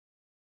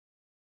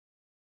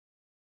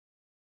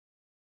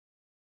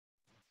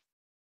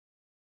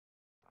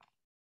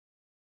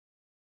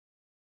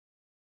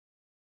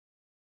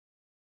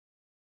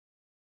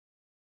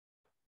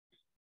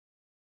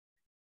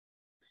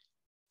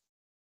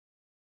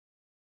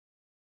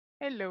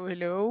Hello,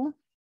 hello.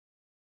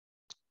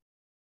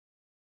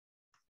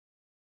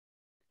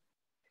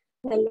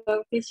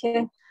 Hello,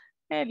 teacher.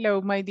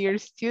 Hello, my dear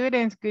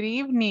students. Good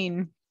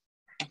evening.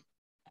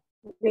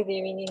 Good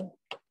evening.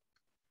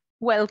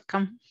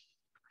 Welcome.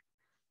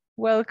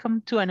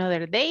 Welcome to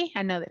another day,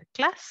 another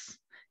class.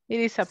 It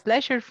is a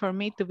pleasure for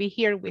me to be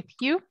here with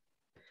you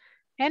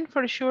and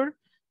for sure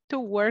to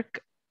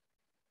work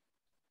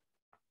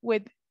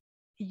with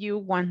you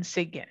once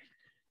again.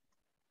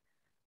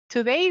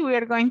 Today we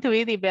are going to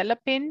be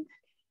developing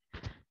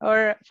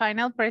our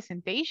final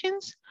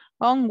presentations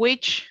on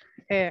which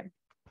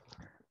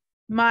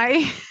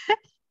my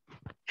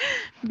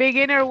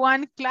beginner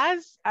one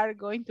class are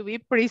going to be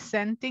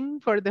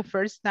presenting for the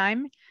first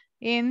time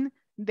in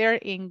their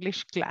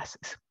English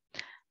classes.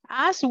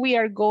 As we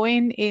are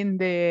going in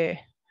the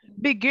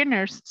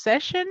beginners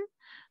session,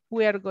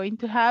 we are going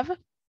to have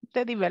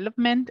the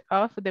development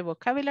of the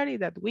vocabulary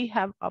that we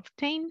have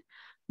obtained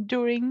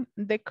during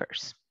the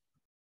course.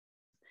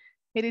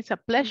 It is a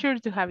pleasure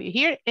to have you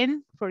here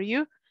and for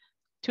you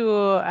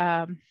to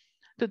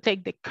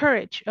take the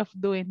courage of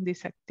doing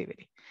this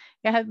activity.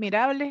 Es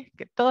admirable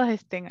que todos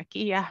estén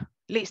aquí ya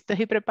listos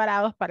y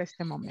preparados para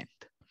este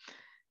momento.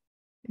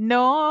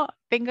 No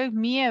tengan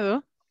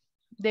miedo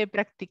de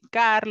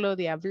practicarlo,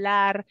 de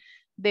hablar,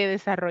 de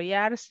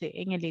desarrollarse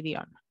en el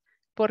idioma.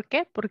 ¿Por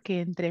qué?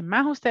 Porque entre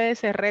más ustedes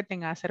se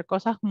reten a hacer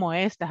cosas como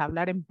estas, a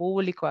hablar en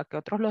público, a que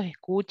otros los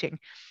escuchen,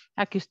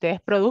 a que ustedes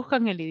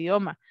produzcan el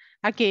idioma,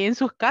 a que en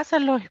sus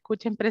casas los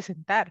escuchen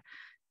presentar,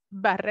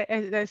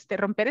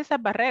 romper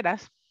esas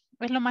barreras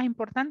es lo más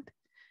importante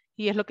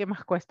y es lo que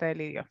más cuesta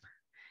del idioma.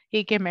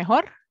 Y que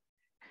mejor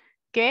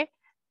que,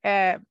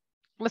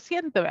 lo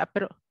siento,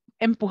 pero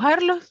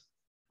empujarlos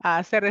a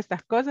hacer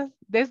estas cosas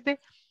desde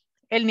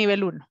el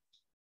nivel 1.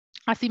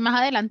 Así más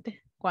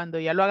adelante, cuando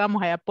ya lo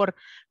hagamos allá por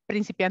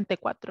principiante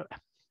 4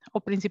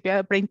 o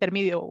principiante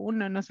preintermedio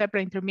 1, no sé,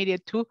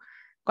 preintermediate 2,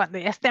 cuando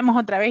ya estemos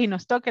otra vez y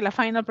nos toque la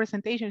final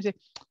presentation, dice,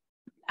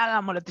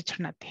 hagámoslo,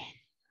 teacher Nati.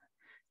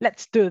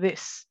 Let's do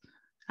this.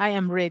 I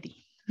am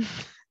ready.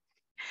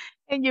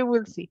 And you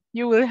will see,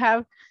 you will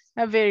have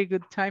a very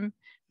good time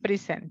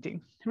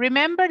presenting.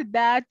 Remember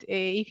that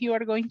if you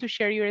are going to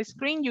share your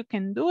screen, you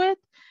can do it.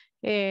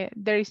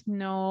 There is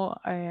no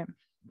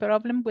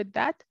problem with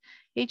that.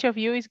 Each of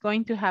you is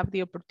going to have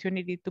the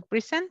opportunity to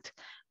present.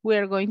 We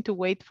are going to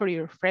wait for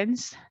your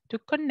friends to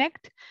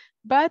connect,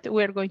 but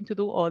we are going to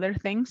do other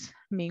things.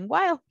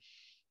 Meanwhile,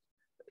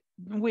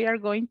 we are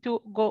going to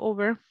go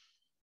over,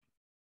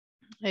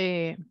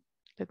 let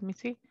me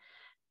see.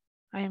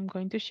 I am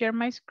going to share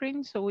my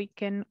screen so we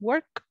can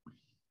work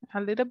a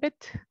little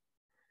bit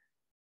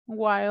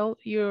while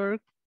your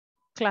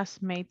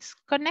classmates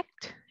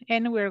connect,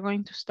 and we're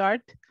going to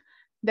start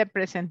the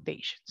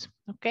presentations,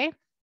 okay?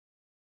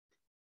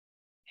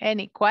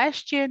 Any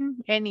question,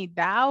 any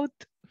doubt?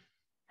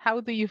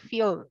 How do you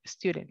feel,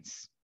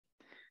 students?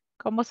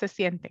 ¿Cómo se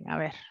sienten? A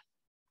ver.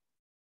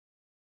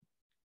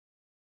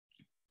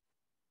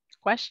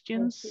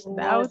 Questions,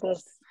 doubts?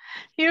 Nervous.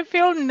 You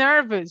feel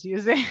nervous,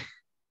 you say.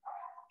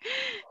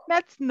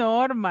 That's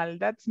normal.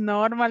 That's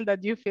normal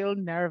that you feel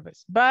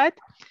nervous, but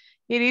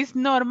it is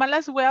normal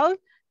as well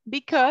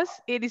because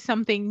it is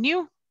something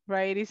new,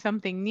 right? It is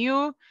something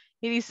new.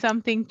 It is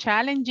something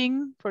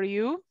challenging for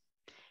you.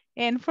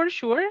 And for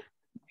sure,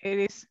 it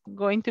is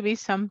going to be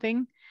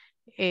something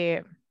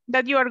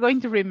that you are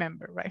going to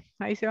remember, right?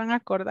 Ahí se van a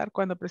acordar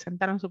cuando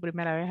presentaron su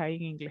primera vez ahí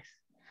en inglés.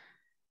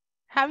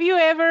 Have you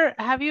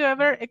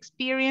ever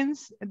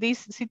experienced this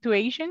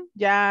situation?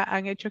 ¿Ya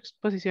han hecho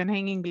exposiciones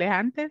en inglés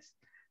antes?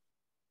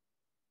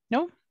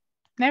 No?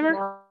 Never?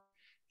 No.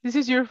 This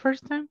is your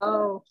first time?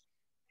 Oh.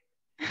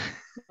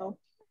 No.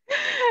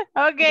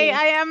 Okay, Yeah.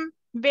 I am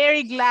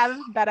very glad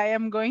that I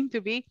am going to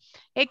be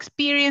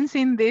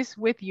experiencing this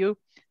with you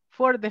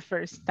for the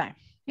first time.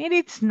 And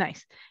it's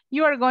nice.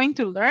 You are going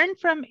to learn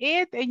from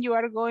it and you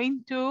are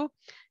going to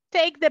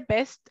take the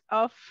best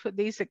of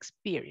this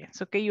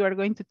experience, okay? You are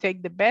going to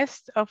take the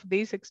best of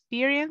this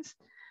experience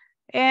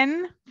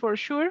and for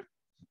sure,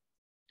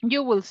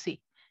 you will see.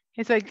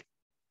 It's like,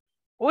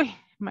 oh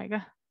my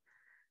God.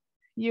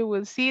 You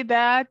will see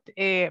that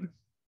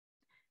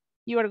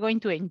you are going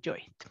to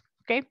enjoy it,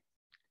 okay?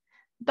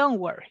 Don't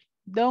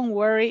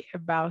worry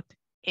about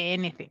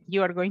anything.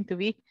 You are going to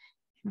be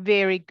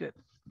very good,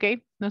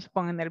 okay? No se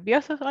pongan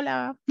nerviosos.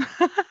 Hola.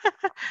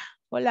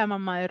 Hola,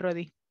 mamá de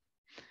Rodi.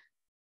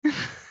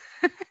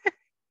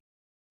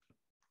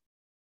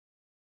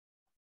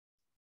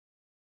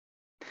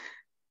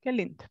 Qué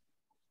lindo.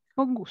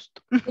 Un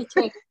gusto.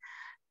 Teacher,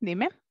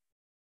 Dime.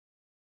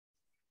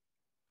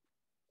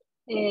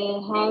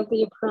 how do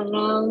you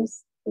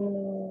pronounce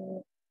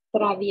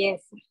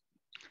traviesa?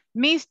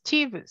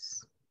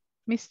 Mischievous.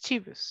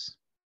 Mischievous.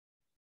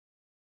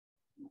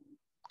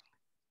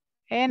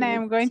 And I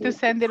am going to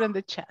send it on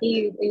the chat.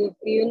 Y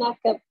una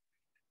que...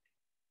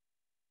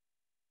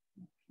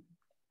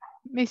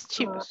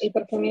 Mischievous. y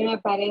porque a mí me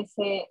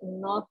parece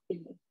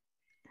naughty.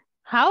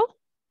 How?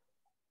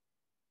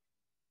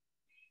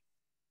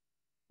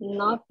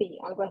 Naughty,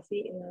 algo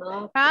así.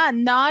 Naughty. Ah,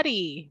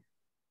 naughty.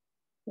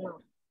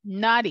 No.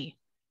 Naughty.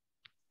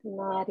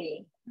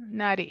 Naughty.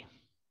 Naughty.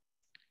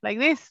 Like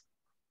this.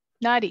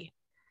 Naughty.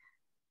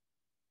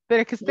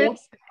 Pero es que usted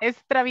Yes.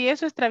 es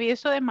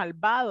travieso de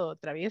malvado,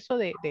 travieso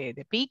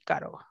de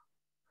pícaro.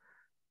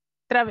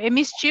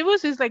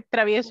 Mischievous es like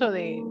travieso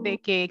de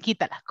que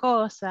quita las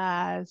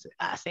cosas,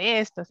 hace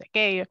esto, hace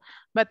aquello.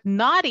 But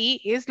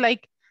naughty is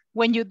like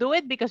when you do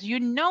it because you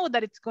know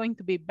that it's going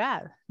to be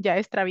bad. Ya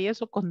es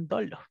travieso con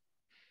dolo.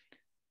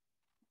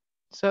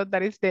 So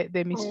that is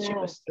the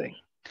mischievous thing.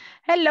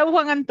 Hello,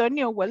 Juan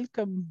Antonio.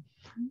 Welcome.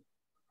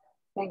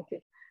 Thank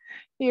you.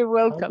 You're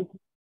welcome.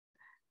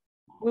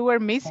 We were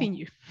missing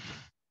you.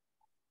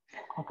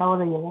 Acabo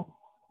de llegar.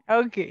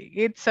 Okay,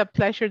 it's a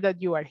pleasure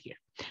that you are here.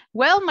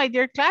 Well, my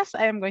dear class,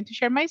 I am going to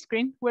share my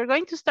screen. We're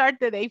going to start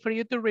the day for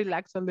you to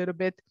relax a little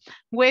bit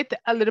with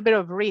a little bit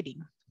of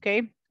reading,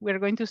 okay? We're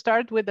going to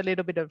start with a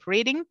little bit of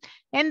reading,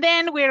 and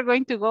then we are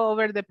going to go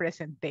over the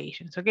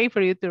presentations, okay?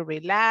 For you to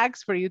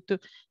relax, for you to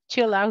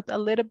chill out a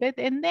little bit,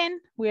 and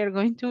then we are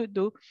going to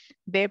do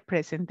the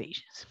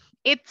presentations.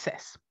 It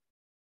says,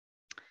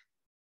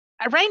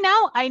 right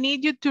now, I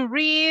need you to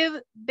read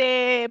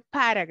the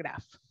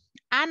paragraph,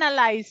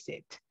 analyze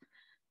it.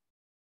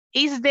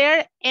 Is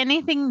there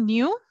anything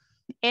new?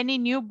 Any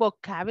new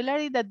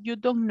vocabulary that you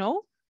don't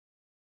know?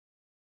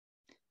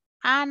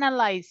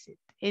 Analyze it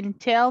and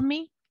tell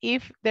me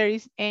if there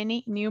is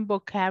any new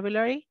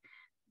vocabulary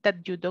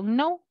that you don't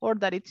know or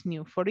that it's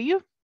new for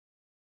you.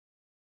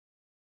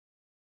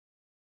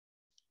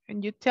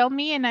 And you tell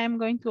me and I'm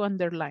going to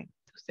underline.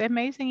 Ustedes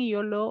me dicen y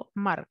yo lo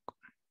marco.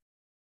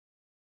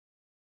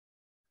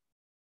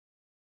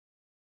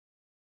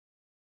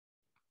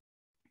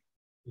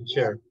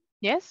 Sure.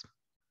 Yes?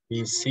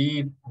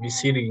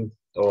 Visiting,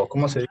 o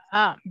 ¿cómo se dice?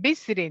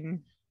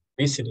 Visiting.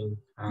 Visiting.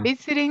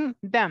 Visiting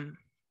them.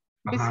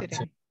 Ajá, Visiting.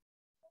 sí.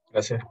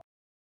 Gracias.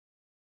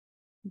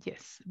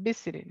 Yes,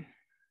 visiting.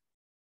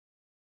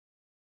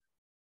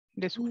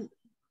 This one.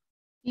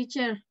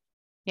 Teacher.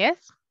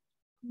 Yes?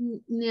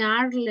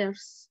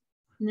 Nearles.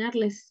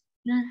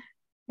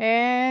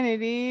 And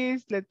it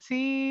is, let's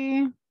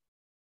see.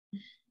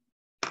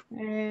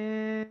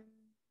 And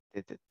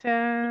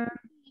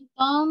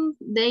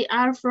They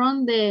are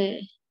from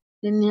the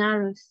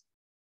nearest.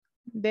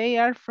 they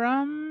are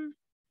from,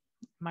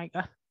 my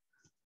God.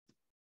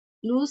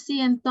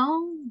 Lucy and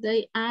Tom,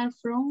 they are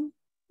from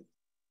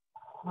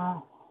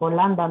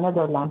Holanda,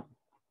 Netherlands.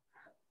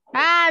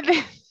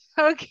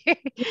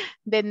 Okay.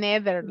 The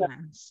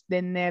Netherlands.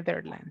 The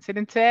Netherlands. And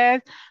it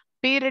says,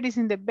 Peter is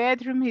in the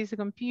bedroom, he's a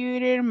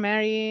computer,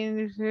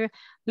 Mary,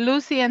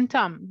 Lucy and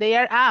Tom. They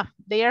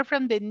are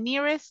from the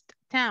nearest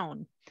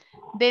town.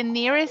 The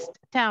nearest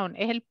town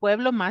es el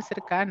pueblo más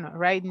cercano,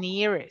 right?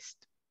 Nearest.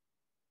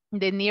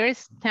 The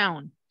nearest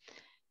town.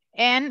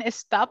 And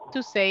stop by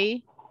to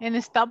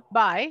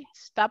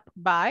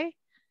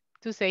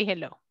say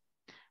hello,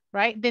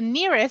 right? The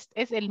nearest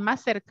es el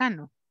más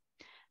cercano.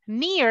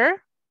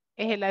 Near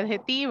es el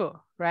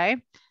adjetivo,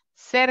 right?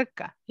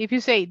 Cerca. If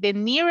you say the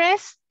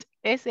nearest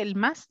es el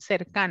más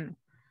cercano,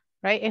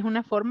 right? Es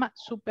una forma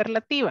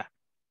superlativa.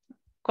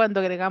 Cuando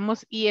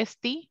agregamos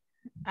est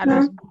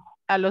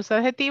a los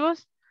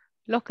adjetivos,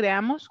 los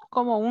creamos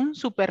como un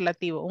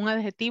superlativo, un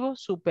adjetivo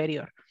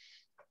superior.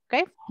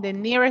 ¿Ok? The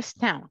nearest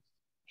town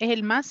es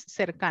el más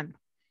cercano.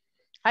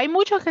 Hay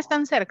muchos que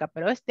están cerca,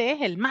 pero este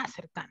es el más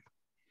cercano,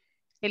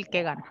 el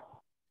que gana.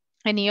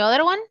 Any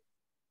other one?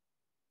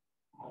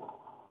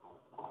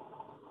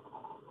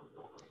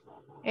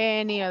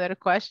 Any other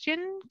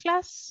question,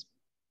 class?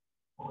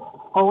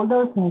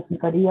 Older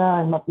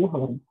significaría el más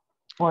viejo, ¿verdad?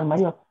 O el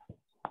mayor.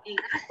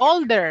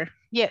 Older,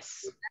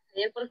 yes.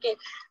 Porque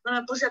no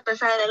me puse a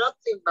pensar en el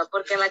óptimo,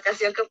 porque en la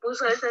canción que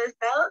puso ese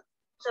estado,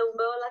 según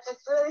veo la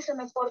captura, dice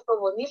me porto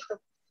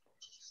bonito.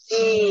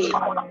 Y, Ok. y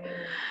ahora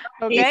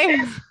me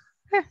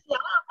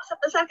puse a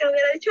pensar que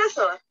hubiera dicho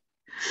eso.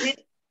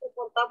 Dice, se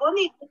porta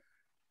bonito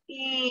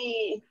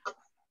y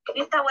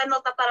está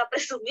buenota para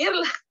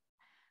presumirla.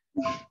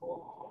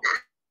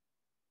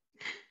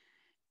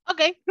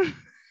 Okay.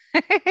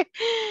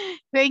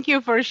 Thank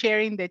you for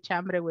sharing the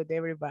chambre with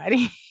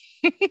everybody.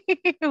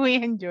 We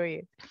enjoy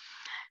it.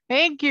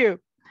 Thank you.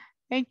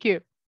 Thank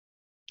you.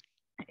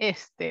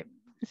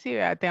 Sí,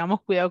 vea,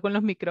 tengamos cuidado con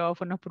los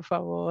micrófonos, por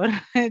favor,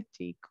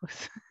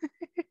 chicos.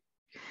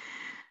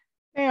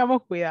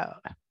 Tengamos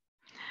cuidado.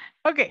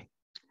 Okay,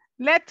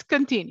 let's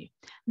continue.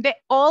 The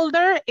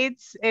older,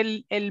 it's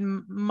el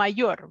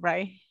mayor,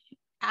 right?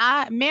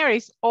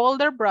 Mary's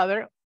older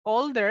brother,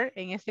 older,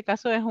 en este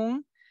caso es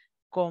un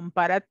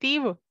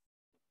comparativo,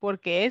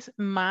 porque es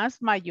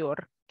más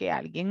mayor que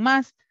alguien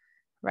más,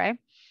 right?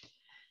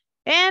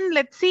 And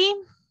let's see,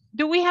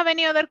 do we have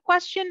any other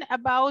question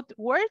about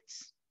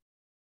words?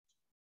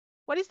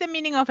 What is the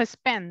meaning of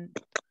spend?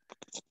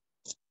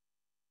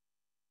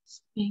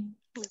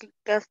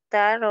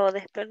 Gastar o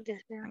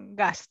desperdiciar.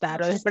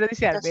 Gastar o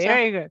desperdiciar.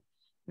 Very good.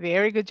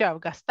 Very good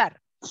job. Gastar.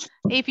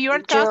 If you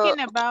are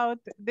talking about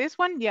this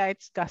one, yeah,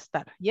 it's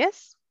gastar.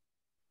 Yes?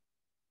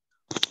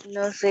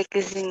 No sé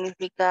qué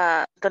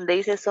significa donde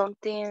dice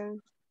something,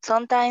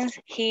 sometimes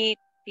he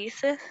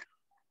teases.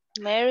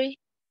 Mary.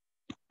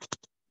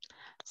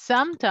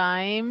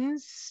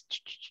 Sometimes,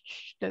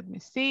 let me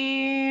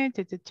see.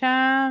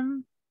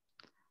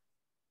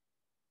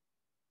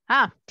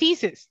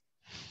 Teases.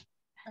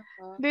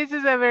 This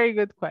is a very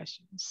good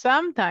question.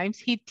 Sometimes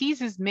he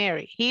teases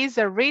Mary. He is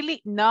a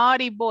really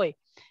naughty boy.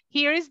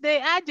 Here is the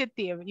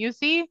adjective. You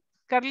see,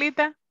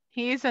 Carlita?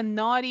 He is a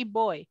naughty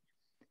boy.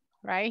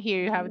 Right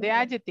here you have the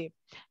adjective.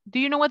 Do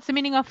you know what's the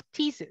meaning of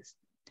teases?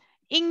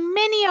 In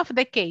many of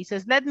the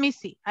cases, let me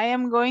see. I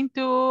am going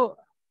to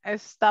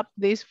stop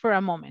this for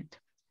a moment.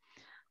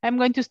 I'm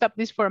going to stop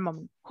this for a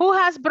moment. Who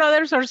has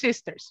brothers or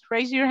sisters?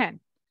 Raise your hand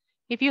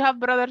if you have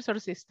brothers or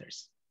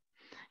sisters.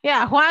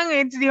 Yeah, Juan,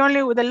 it's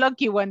the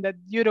lucky one that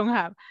you don't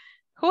have.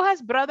 Who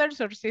has brothers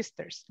or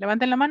sisters?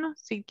 Levanten la mano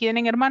si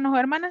tienen hermanos o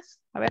hermanas.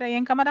 A ver, ahí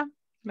en cámara.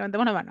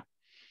 Levantemos la mano.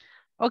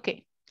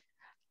 Okay.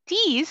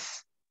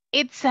 Tease,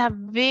 it's a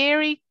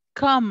very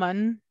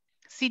common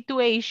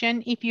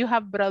situation if you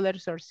have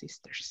brothers or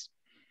sisters.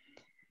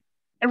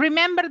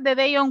 Remember the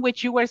day on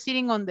which you were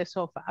sitting on the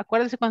sofa.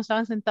 Acuérdense cuando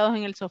estaban sentados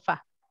en el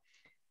sofá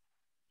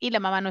y la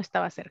mamá no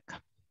estaba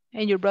cerca.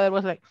 And your brother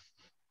was like...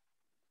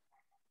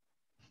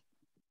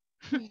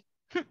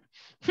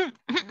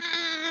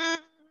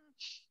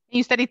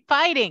 you started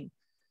fighting.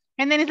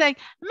 And then it's like,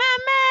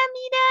 Mama,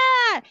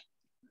 mira.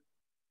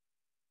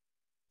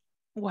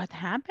 What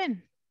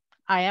happened?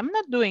 I am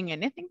not doing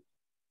anything.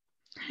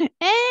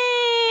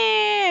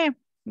 Eh.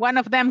 One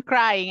of them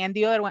crying and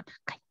the other one,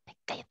 cállate,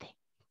 cállate.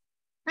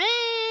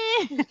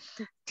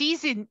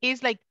 Teasing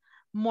is like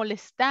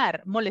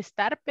molestar,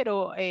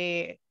 pero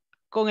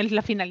con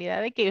la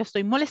finalidad de que yo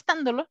estoy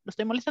molestándolo, lo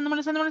estoy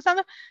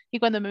molestando, y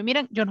cuando me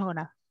miran, yo no hago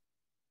nada.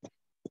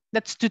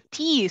 That's to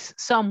tease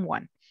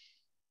someone.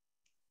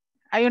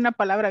 Hay una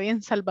palabra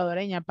bien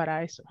salvadoreña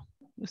para eso.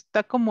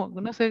 Está como,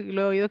 no sé,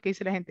 lo he oído que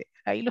dice la gente,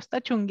 ahí lo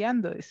está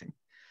chungueando, dicen.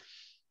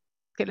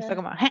 Que lo está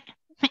como,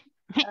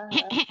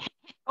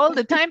 all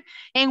the time.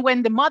 And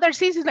when the mother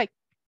sees, it's like,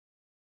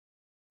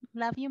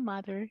 love you,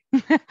 mother.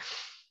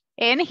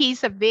 And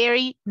he's a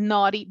very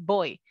naughty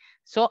boy.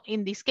 So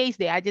in this case,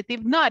 the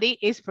adjective naughty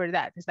is for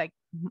that. It's like,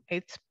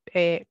 it's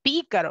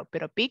pícaro,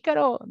 pero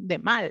pícaro de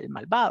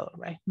malvado,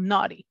 right?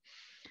 Naughty.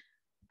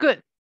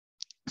 Good.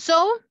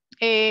 So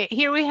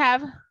here we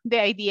have the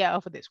idea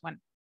of this one.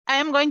 I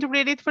am going to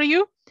read it for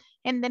you,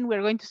 and then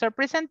we're going to start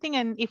presenting,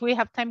 and if we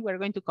have time, we're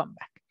going to come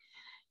back.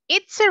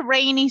 It's a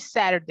rainy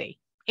Saturday.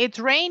 It's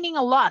raining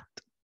a lot,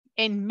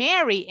 and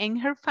Mary and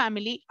her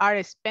family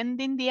are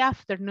spending the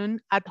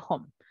afternoon at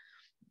home.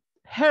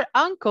 Her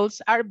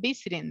uncles are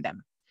visiting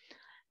them.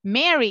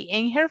 Mary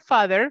and her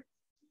father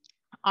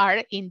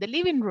are in the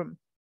living room.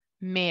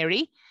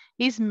 Mary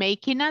is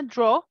making a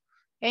draw,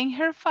 and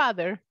her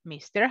father,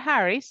 Mr.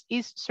 Harris,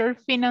 is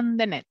surfing on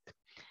the net.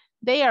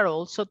 They are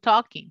also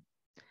talking.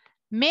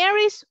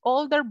 Mary's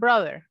older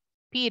brother,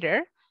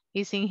 Peter,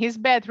 is in his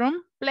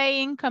bedroom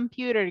playing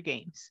computer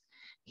games.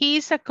 He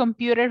is a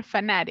computer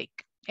fanatic,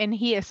 and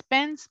he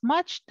spends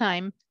much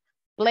time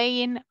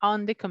playing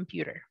on the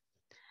computer.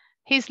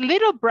 His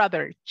little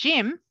brother,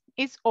 Jim,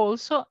 is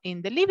also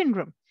in the living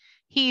room.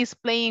 He is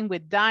playing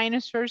with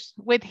dinosaurs,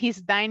 with his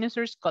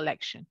dinosaurs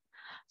collection.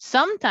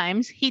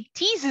 Sometimes he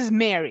teases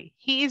Mary.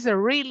 He is a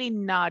really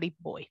naughty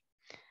boy.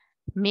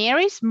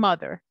 Mary's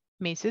mother,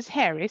 Mrs.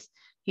 Harris,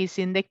 is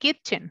in the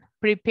kitchen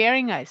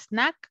preparing a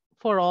snack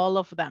for all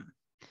of them.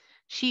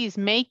 She is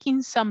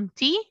making some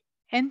tea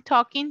and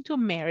talking to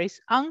Mary's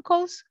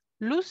uncles,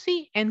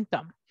 Lucy and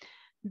Tom.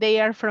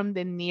 They are from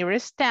the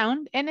nearest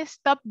town and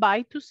stopped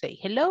by to say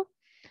hello.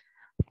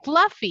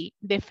 Fluffy,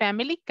 the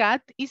family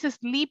cat, is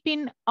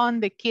sleeping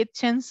on the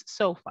kitchen's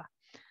sofa.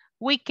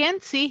 We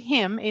can't see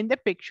him in the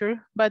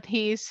picture, but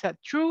he is a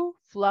true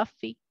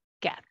fluffy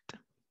cat.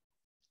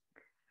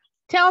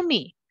 Tell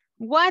me,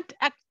 what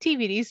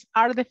activities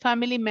are the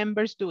family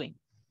members doing?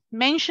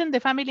 Mention the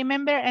family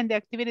member and the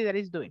activity that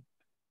is doing.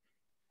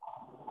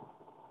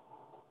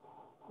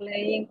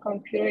 Playing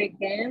computer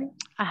games.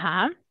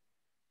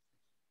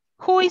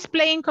 Who is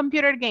playing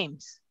computer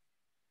games?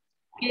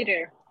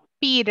 Peter.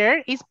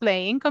 Peter is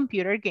playing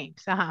computer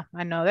games.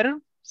 Another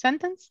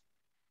sentence?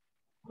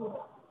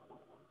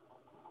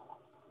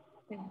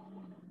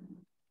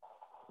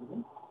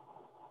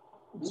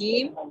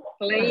 Jim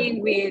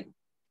playing with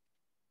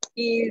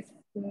his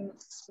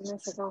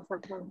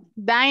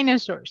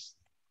dinosaurs.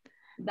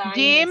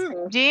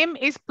 Jim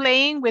is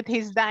playing with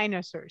his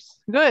dinosaurs.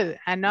 Good.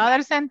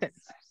 Another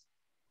sentence.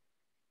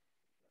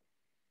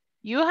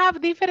 You have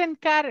different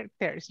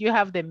characters. You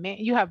have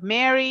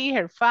Mary,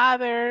 her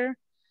father.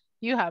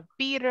 You have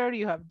Peter.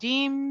 You have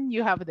Jim.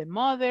 You have the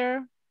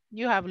mother.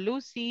 You have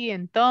Lucy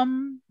and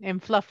Tom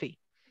and Fluffy.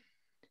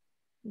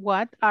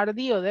 What are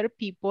the other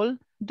people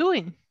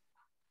doing?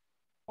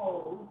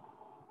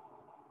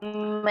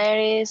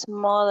 Mary's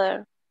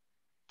mother.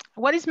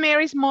 What is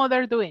Mary's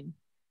mother doing?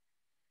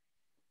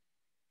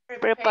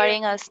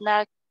 Preparing a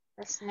snack.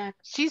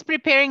 She's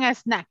preparing a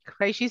snack,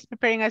 right? She's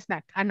preparing a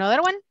snack.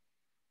 Another one?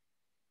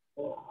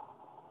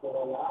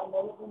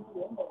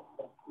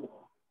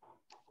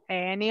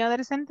 Any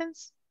other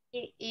sentence?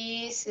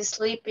 He is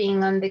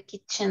sleeping on the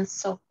kitchen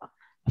sofa.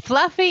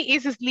 Fluffy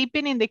is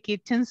sleeping in the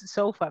kitchen's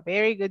sofa.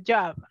 Very good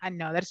job.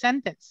 Another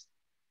sentence.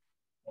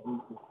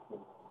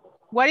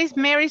 What is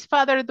Mary's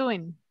father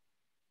doing?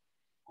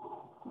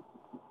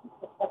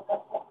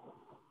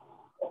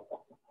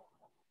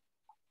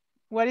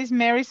 What is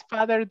Mary's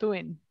father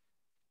doing?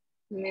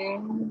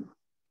 Man,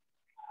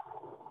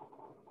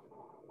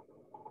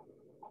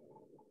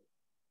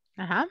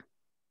 Uh-huh.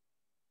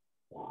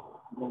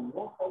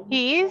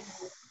 He is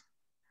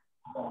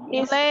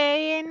Is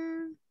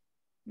playing.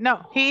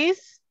 No,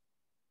 he's.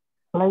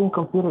 Playing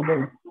computer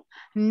games.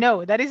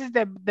 No, that is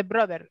the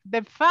brother.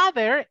 The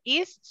father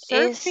is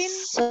surfing.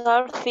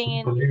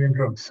 surfing The living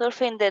room.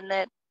 surfing the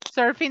net.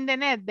 Surfing the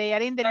net. They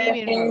are in the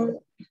living room.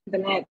 the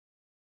net.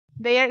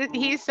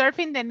 He is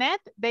surfing the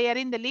net. They are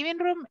in the living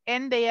room,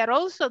 and they are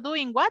also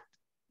doing what?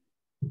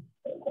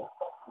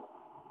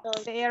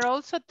 They are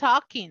also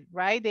talking,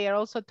 right? They are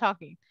also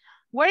talking.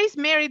 What is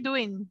Mary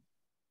doing?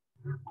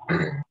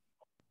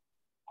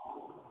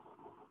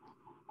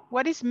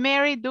 What is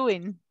Mary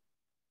doing?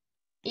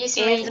 Is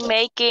Is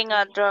making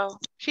a draw.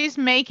 She's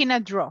making a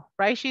draw,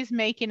 right? She's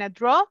making a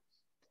draw.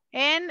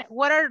 And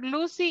what are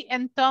Lucy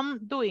and Tom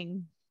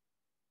doing?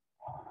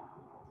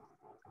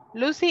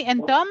 Lucy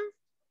and Tom?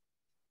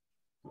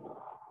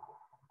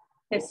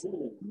 Yes.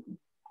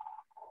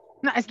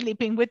 Not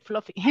sleeping with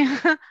Fluffy.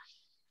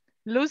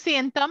 Lucy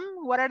and Tom,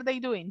 what are they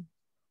doing?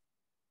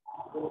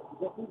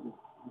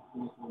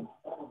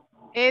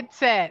 It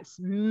says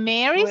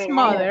Mary's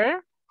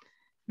mother,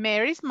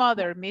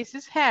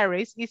 Mrs.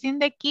 Harris, is in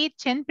the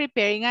kitchen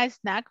preparing a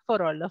snack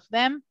for all of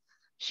them.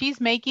 She's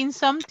making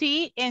some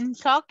tea and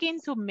talking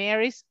to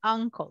Mary's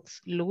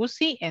uncles,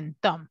 Lucy and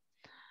Tom.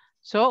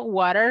 So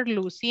what are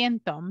Lucy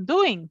and Tom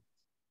doing?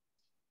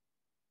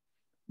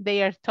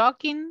 They are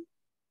talking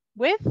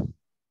with?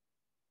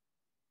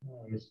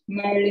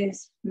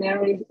 Mary's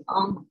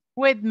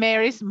With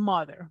Mary's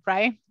mother,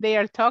 right? They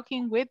are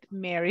talking with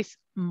Mary's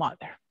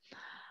mother.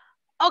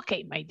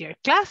 Okay, my dear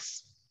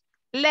class,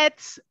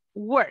 let's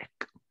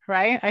work,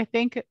 right? I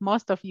think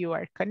most of you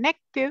are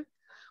connected.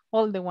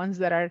 All the ones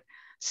that are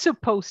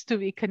supposed to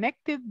be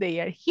connected, they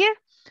are here.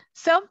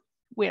 So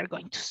we are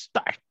going to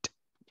start.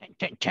 Dun,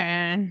 dun,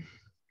 dun.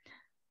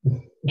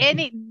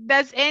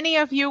 Does any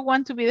of you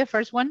want to be the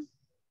first one?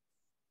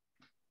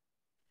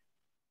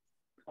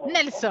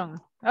 Nelson.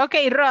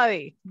 Okay,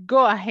 Roddy,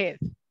 go ahead.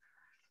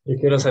 Yo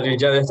quiero salir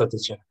ya de esta,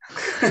 teacher.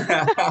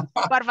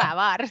 Por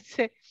favor.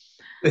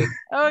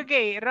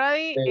 Ok,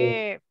 Roddy.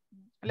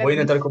 Voy a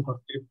intentar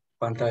compartir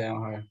pantalla,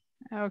 vamos a ver.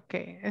 Ok,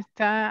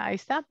 ahí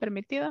está,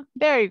 permitido.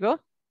 There you go.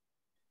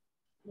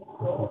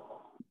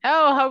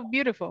 Oh, how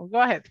beautiful.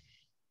 Go ahead.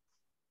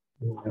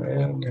 A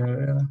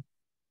ver.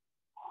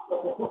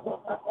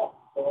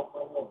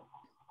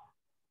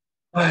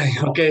 Ay,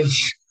 okay.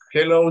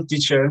 Hello,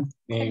 teacher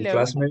and Hello.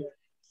 classmate.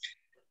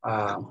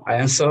 I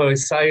am so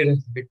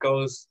excited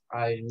because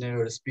I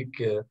never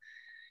speak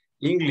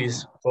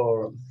English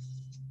from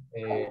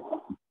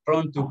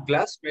to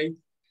classmate.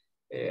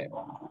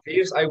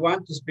 First, I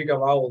want to speak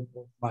about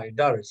my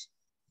daughters.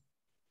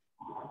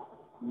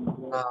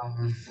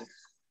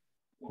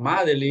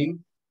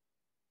 Madeline,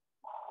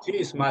 she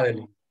is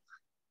Madeline.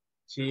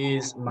 She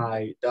is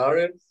my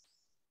daughter,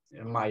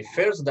 my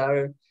first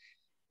daughter.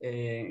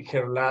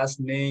 Her last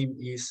name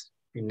is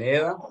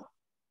Pineda.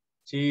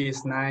 She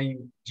is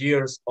 9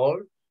 years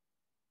old.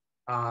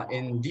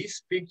 In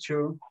this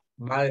picture,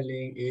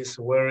 Madeline is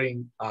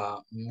wearing a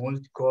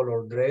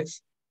multicolored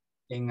dress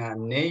and a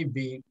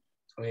navy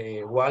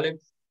wallet.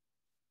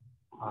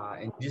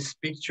 In this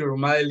picture,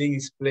 Madeline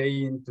is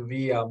playing to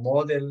be a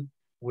model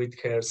with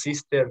her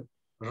sister,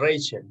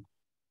 Rachel.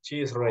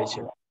 She is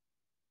Rachel.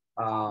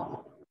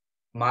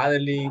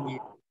 Madeline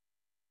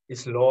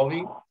is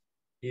loving,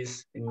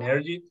 is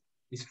energetic,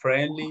 is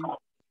friendly,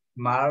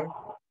 smart.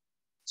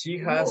 She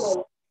has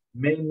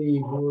many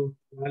good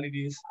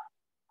qualities,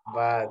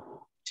 but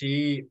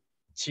she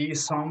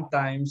is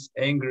sometimes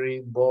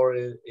angry,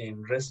 bored,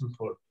 and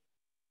resentful.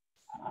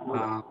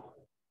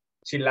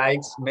 She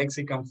likes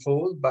Mexican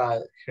food,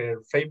 but her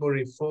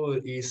favorite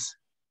food is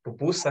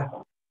pupusa.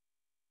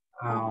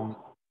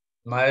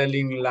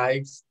 Madeline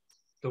likes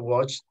to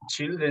watch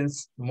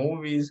children's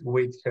movies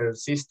with her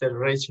sister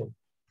Rachel.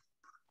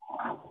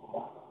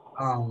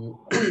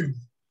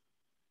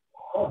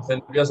 Estoy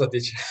nervioso,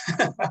 teacher.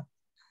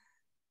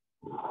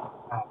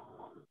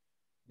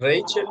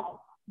 Rachel.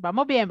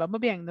 Vamos bien,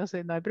 no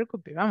se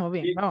preocupe, vamos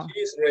bien, vamos. She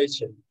is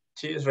Rachel.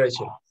 She is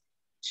Rachel.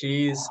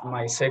 She is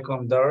my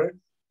second daughter.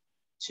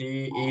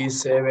 She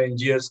is 7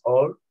 years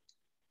old.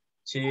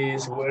 She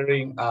is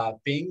wearing a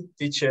pink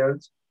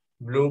t-shirt,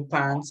 blue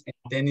pants, and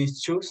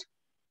tennis shoes.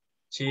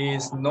 She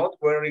is not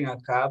wearing a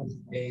cap,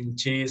 and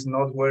she is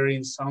not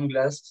wearing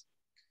sunglasses.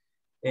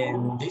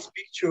 In this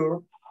picture,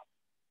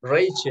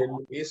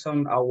 Rachel is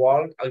on a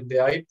walk at the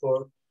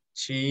airport.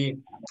 She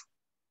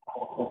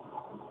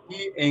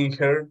and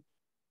her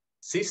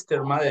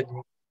sister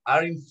Madeline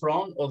are in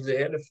front of the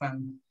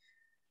elephant,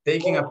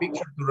 taking a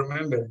picture to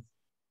remember.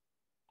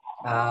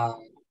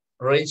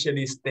 Rachel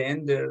is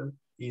tender,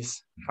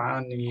 is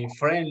funny,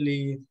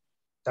 friendly,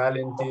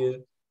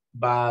 talented,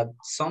 but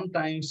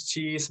sometimes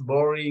she is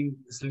boring,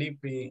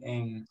 sleepy,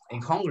 and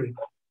hungry.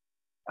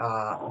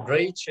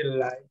 Rachel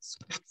likes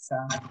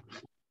pizza.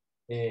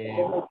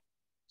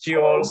 She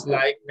also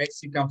likes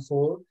Mexican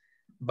food,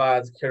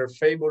 but her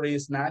favorite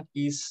snack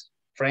is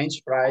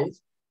French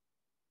fries.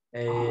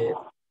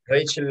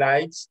 Rachel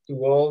likes to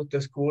go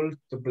to school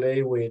to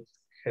play with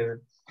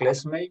her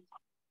classmates.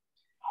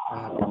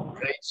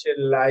 Rachel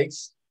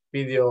likes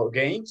video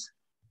games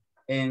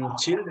and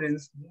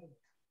children's.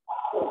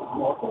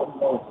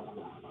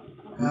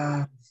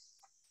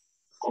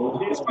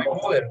 She is my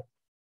mother.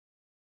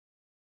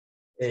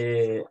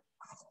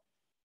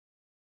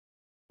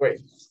 Wait.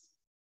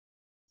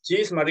 She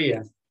is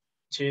Maria.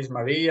 She is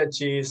Maria.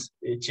 She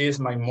is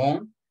my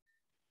mom.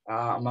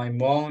 My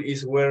mom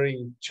is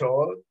wearing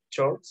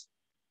shorts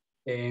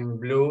and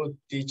blue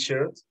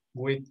t-shirt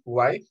with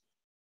white.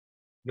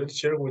 Blue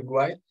t-shirt with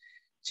white.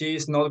 She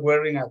is not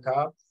wearing a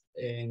cap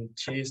and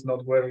she is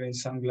not wearing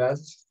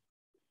sunglasses.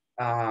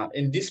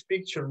 In this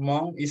picture,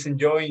 mom is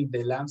enjoying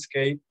the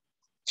landscape.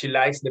 She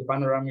likes the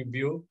panoramic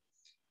view.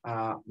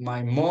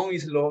 My mom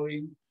is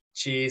loving.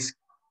 She is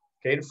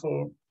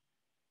careful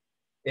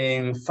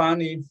and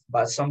funny,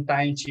 but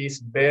sometimes she's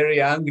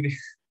very angry,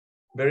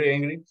 very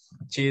angry.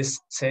 She's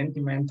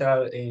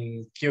sentimental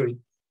and cute.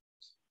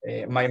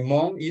 My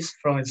mom is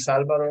from El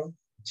Salvador.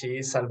 She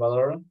is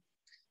Salvadoran.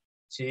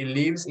 She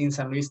lives in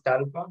San Luis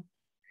Talpa.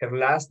 Her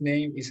last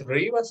name is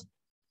Rivas,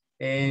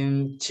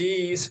 and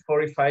she is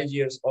 45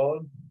 years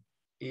old,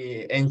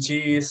 and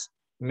she is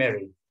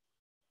married.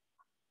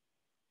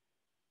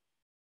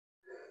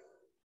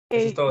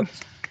 Eso es todo.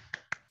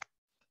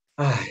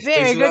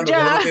 Very good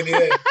job.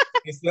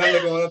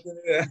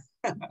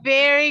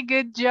 Very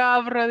good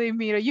job,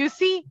 Rodimiro. You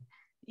see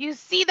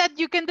that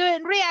you can do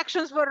it.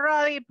 Reactions for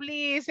Rodi,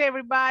 please,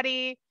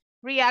 everybody.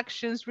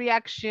 Reactions. Who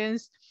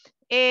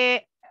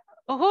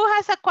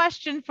has a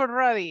question for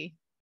Rodi?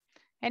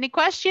 Any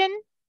question?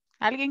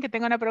 ¿Alguien que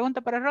tenga una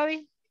pregunta para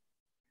Rodi?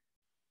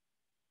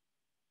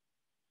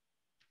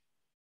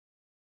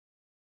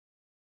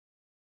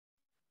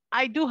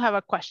 I do have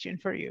a question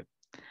for you.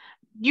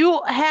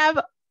 You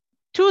have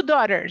 2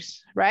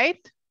 daughters,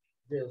 right?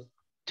 Yes.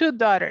 2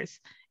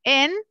 daughters.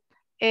 And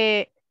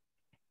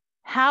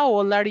how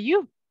old are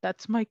you?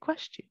 That's my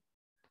question.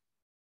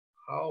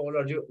 How old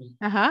are you?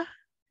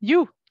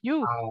 You.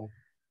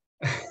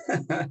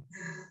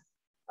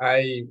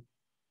 I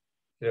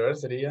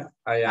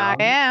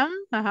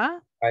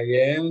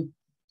am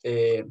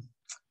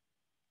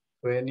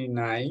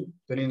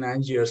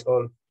 29 years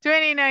old.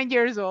 29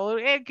 years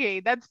old. Okay,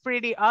 that's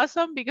pretty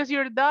awesome because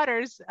your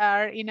daughters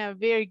are in a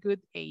very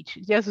good age.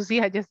 Ya sus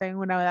hijas ya están en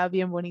una edad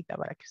bien bonita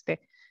para que usted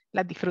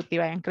las disfrute y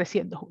vayan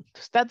creciendo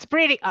juntos. That's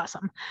pretty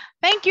awesome.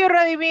 Thank you,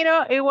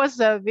 Rodimiro. It was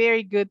a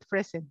very good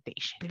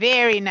presentation.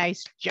 Very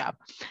nice job.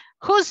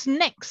 Who's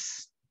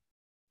next?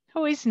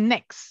 Who is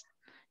next?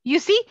 You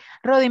see,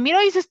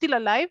 Rodimiro is still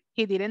alive.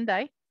 He didn't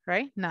die,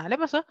 right? Nada le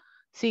pasó.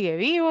 Sigue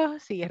vivo,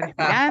 sigue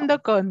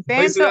respirando,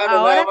 contento.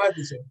 Ahora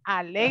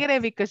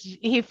alegre because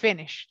he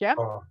finished, ¿ya?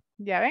 Oh.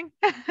 ¿Ya ven?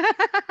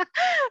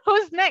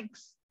 Who's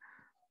next?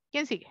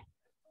 ¿Quién sigue?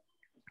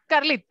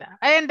 Carlita,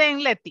 and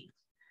then Leti.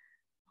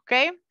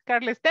 Okay,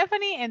 Carla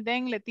Stephanie, and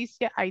then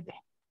Leticia Aide.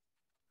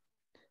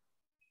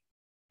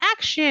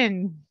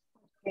 Action.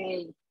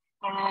 Okay.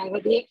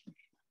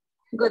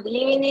 Good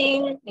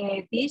evening,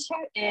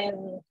 teacher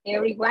and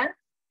everyone.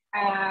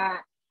 I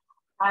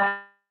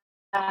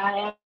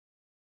am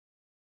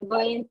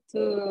going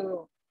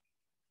to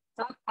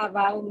talk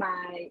about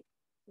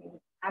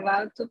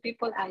about 2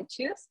 people I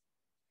choose.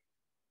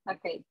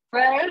 Okay,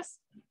 first,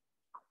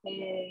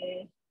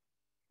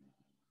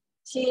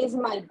 she is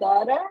my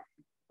daughter.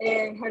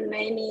 Her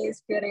name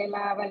is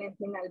Fiorella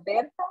Valentina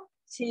Alberto.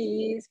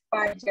 She is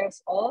 5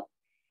 years old.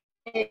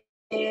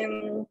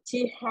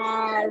 She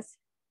has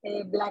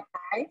black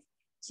eyes.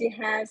 She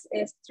has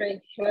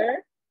straight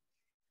hair.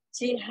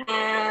 She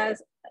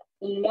has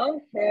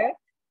long hair.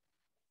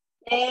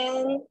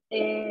 And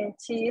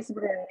she is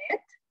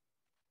brunette.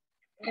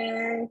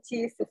 And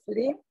she is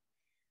slim.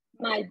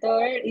 My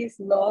daughter is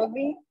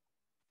lovely.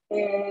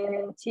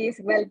 And she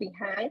is well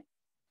behind.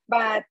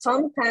 But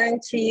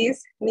sometimes she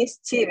is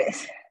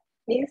mischievous.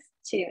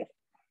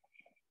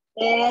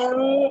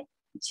 And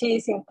she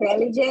is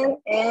intelligent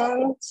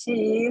and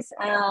she is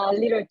a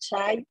little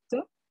shy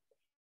too.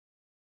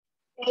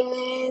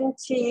 And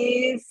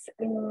she is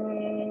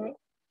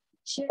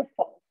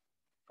cheerful,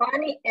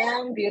 funny,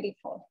 and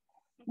beautiful.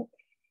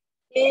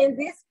 In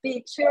this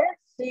picture,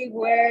 she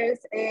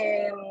wears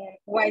a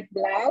white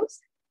blouse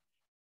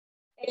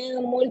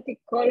and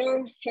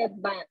multicolored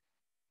headband.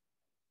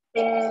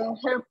 And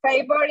her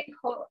favorite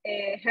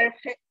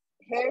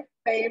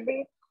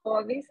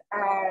hobbies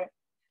are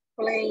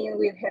playing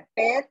with her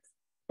pets,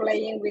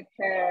 playing with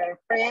her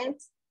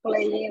friends,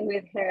 playing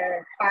with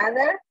her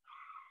father,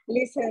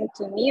 listen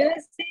to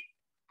music,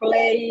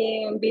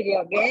 playing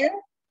video games,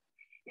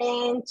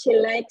 and she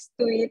likes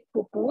to eat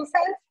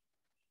pupusas.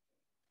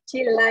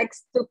 She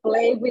likes to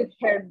play with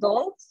her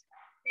dolls,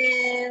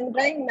 And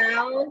right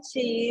now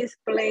she is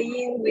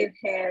playing with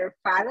her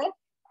father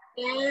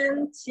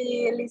and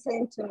she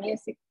listens to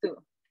music too.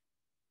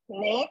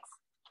 Next,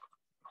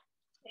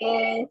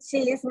 and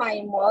she is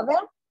my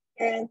mother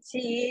and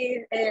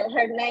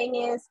her name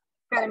is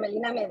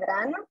Carmelina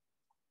Medrano.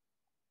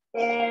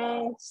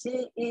 And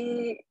she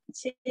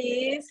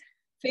is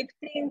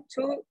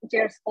 52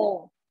 years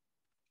old.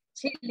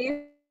 She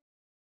lives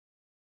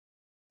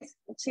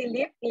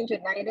in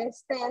United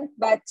States,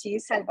 but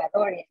she's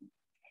Salvadorian.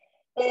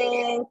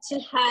 And she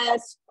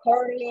has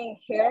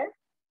curly hair.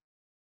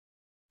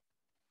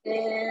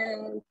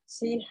 And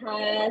she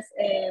has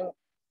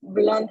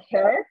blonde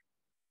hair.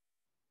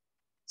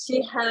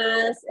 She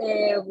has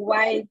a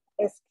white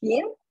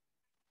skin.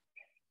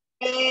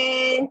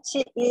 And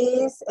she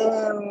is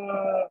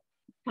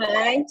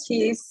kind,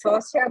 she is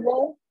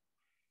sociable.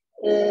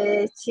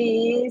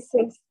 She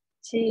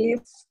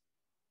is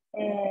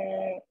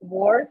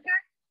worker.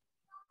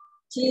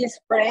 She is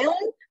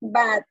friendly,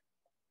 but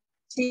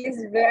she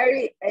is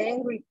very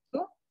angry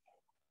too.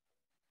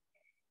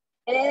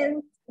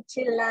 And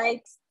she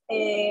likes,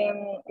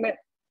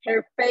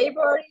 her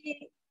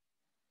favorite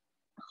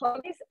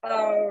hobbies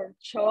are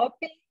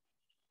shopping,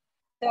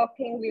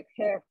 talking with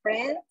her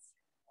friends,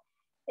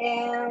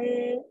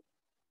 and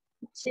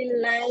she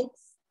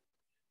likes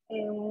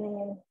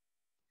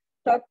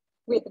talk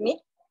with me.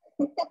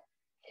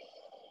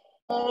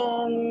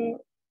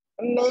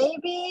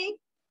 Maybe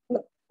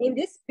in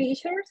these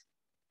pictures,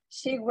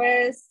 she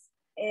wears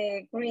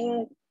a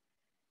green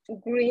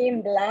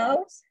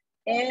blouse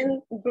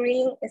and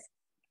green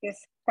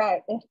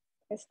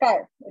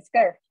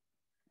scarf.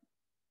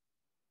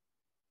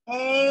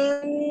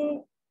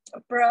 And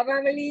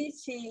probably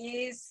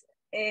she is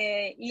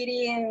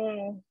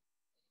eating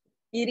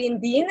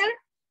dinner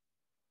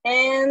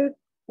and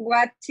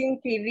watching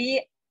TV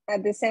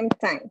at the same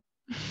time.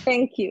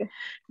 Thank you.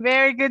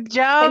 Very good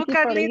job, Thank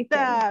you for listening.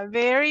 Carlita.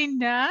 Very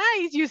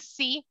nice. You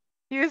see,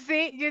 you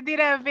did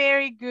a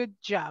very good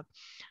job.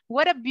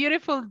 What a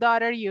beautiful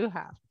daughter you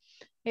have.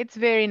 It's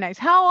very nice.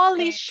 How old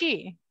is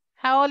she?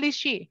 How old is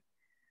she?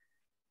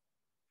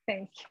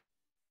 Thank you.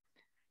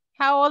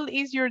 How old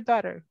is your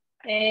daughter?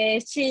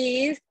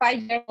 She is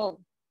 5 years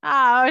old.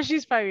 Oh,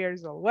 she's 5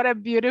 years old. What a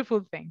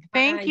beautiful thing.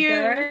 Thank you.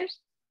 Yours?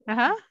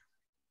 Uh-huh.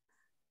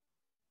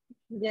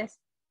 Yes.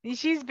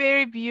 She's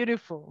very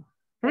beautiful.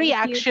 Thank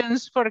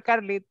Reactions for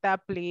Carlita,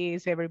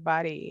 please,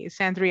 everybody.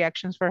 Send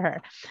reactions for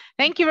her.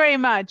 Thank you very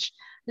much.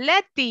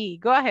 Letty,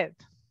 go ahead.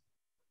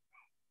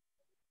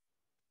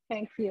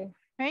 Thank you.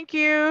 Thank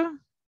you.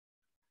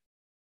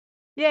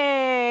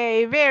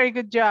 Yay, very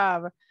good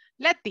job.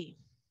 Letty,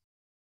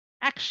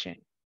 action.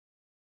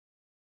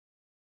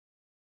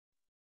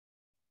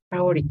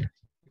 Ahorita.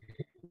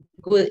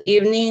 Good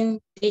evening,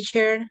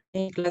 teacher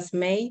and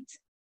classmates.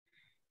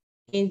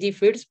 In the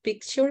first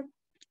picture,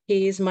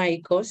 he is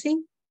my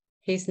cousin.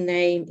 His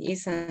name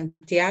is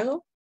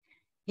Santiago.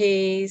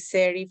 He is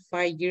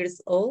 35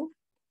 years old.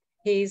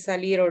 He is a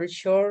little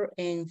short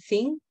and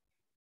thin.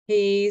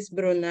 He is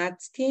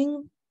brunette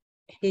skin.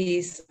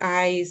 His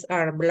eyes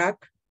are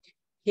black.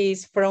 He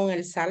is from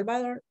El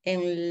Salvador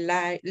and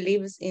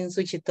lives in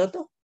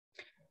Suchitoto.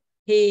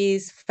 He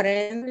is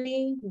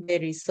friendly,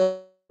 very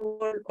social,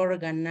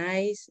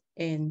 organized,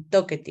 and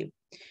talkative.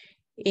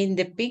 In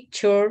the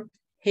picture,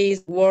 he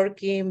is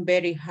working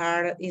very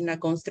hard in a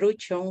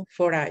construction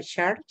for a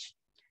church.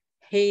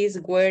 He is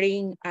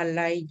wearing a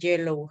light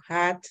yellow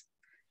hat,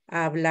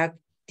 a black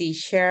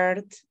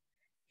t-shirt.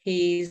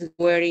 He is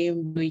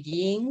wearing blue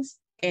jeans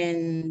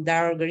and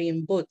dark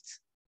green boots.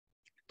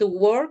 To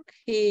work,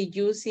 he is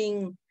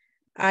using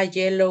a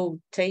yellow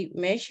tape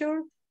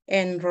measure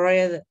and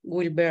red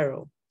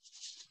wheelbarrow.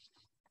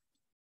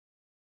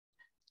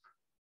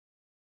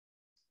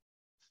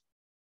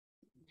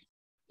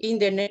 In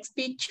the next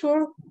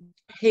picture,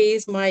 he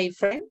is my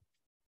friend.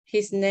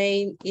 His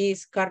name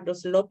is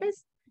Carlos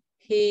Lopez.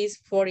 He is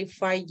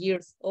 45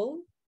 years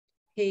old.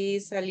 He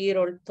is a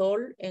little tall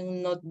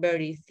and not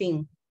very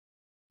thin.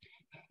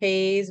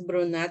 He is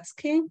brunette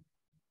skin.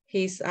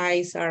 His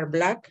eyes are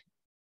black.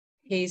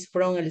 He is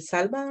from El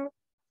Salvador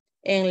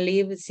and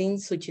lives in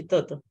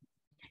Suchitoto.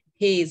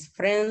 He is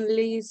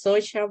friendly,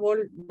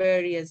 sociable,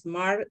 very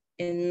smart,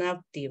 and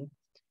active.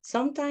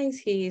 Sometimes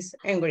he is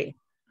angry,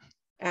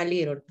 a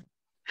little.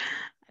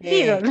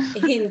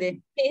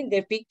 In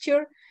the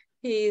picture,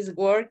 he is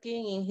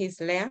working in his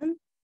land.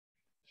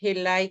 He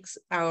likes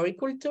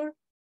agriculture.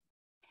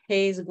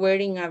 He is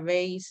wearing a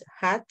beige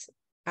hat,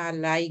 a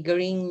light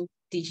green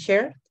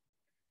t-shirt,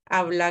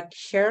 a black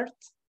shirt.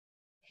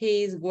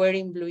 He is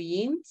wearing blue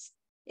jeans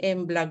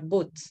and black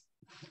boots.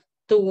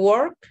 To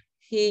work,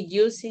 he is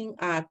using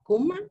a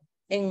kuma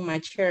and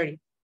machete.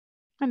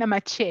 And a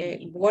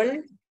machete.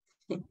 Well,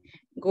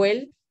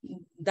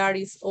 that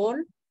is all.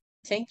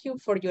 Thank you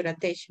for your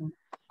attention.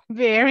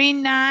 Very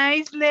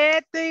nice,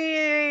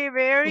 Letty.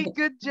 Very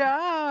good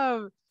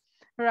job.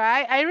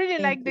 Right? I really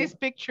like these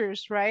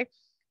pictures, right?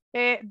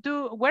 Where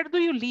do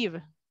you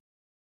live?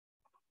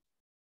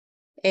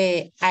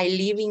 I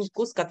live in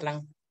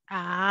Cuscatlán.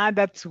 Ah,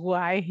 that's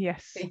why,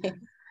 yes.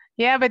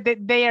 Yeah, but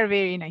they are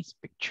very nice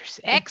pictures.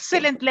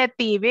 Excellent,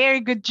 Letty.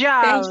 Very good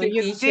job. Thank you,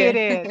 You teacher. did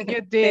it.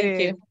 You did Thank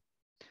it. you.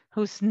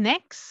 Who's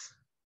next?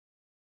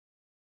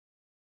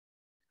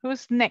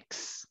 Who's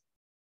next?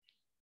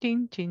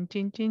 Chin, chin,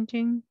 chin, chin,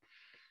 chin.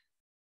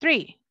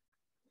 3,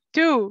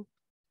 2,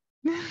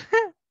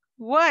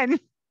 1.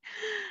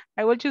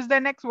 I will choose the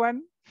next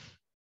one.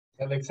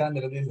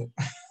 Alexander dice.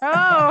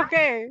 Oh,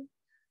 okay.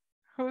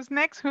 Who's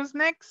next? Who's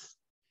next?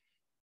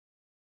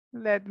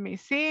 Let me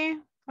see.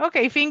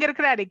 Okay, finger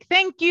crack.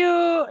 Thank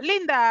you,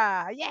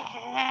 Linda.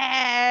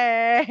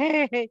 Yay!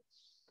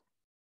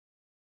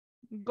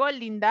 Go,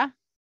 Linda.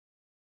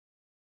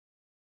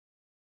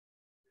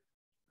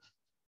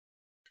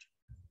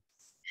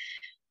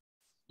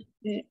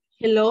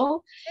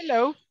 Hello.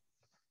 Hello.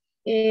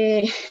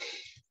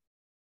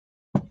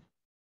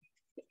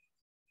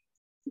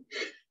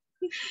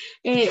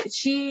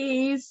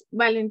 She is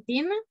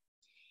Valentina.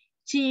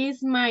 She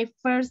is my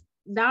first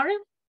daughter,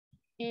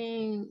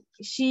 and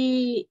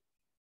she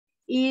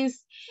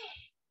is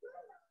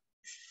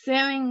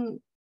 2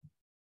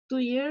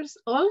 years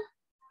old.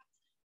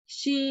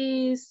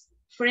 She is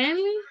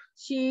friendly.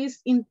 She is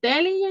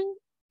intelligent.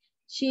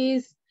 She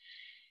is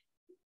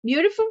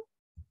beautiful,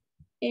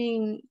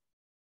 and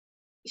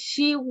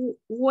she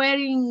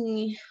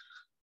wearing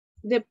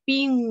the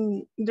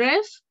pink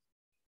dress,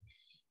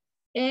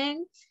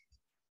 and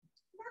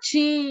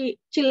she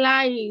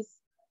likes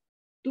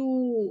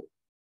to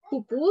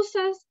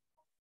pupusas,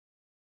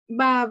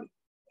 but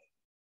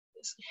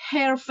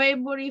her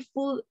favorite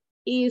food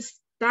is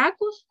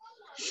tacos.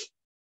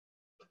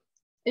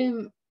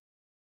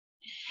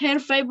 Her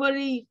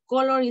favorite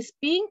color is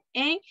pink,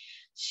 and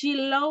she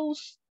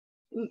loves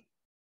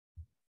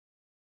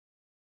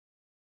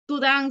to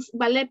dance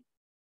ballet.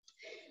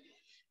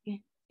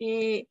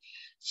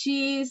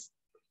 She's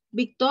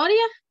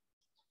Victoria.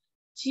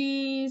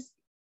 She's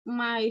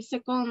my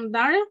second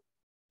daughter,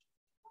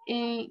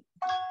 and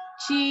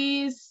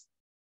she's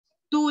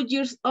 2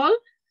 years old.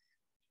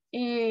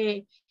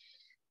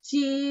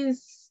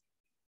 She's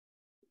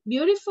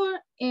beautiful,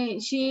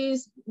 and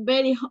she's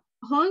very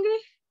hungry.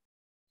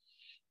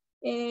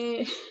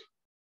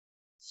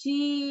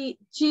 She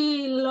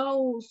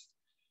loves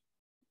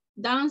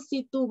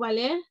dancing to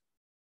ballet,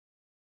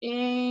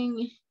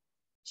 and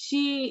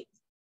she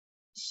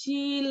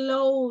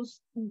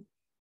loves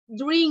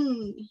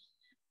drink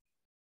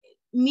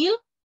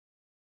milk,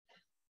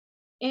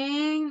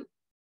 and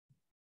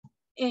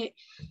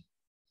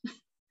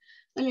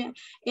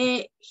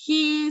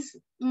he's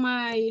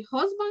my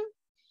husband.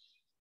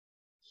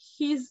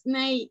 His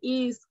name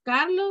is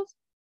Carlos.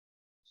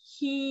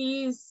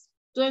 He is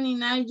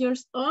 29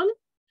 years old,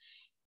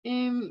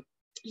 and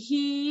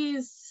he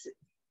is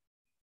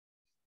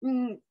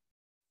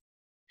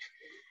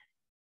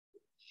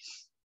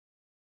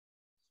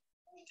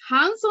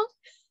handsome,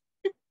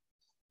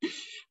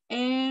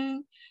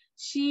 and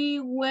she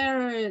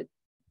wear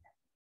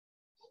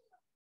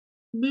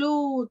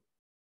blue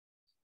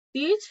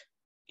teeth,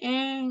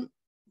 and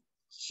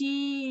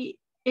he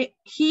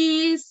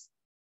is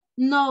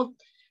not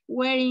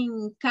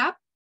wearing cap,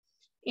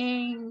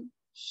 and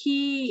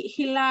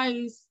he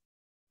likes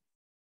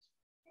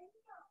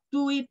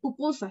to eat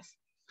pupusas.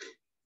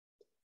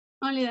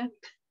 Only that.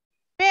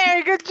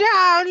 Very good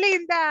job,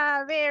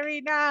 Linda.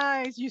 Very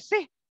nice. You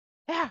see,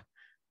 yeah.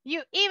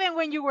 You even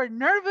when you were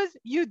nervous,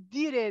 you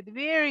did it.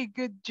 Very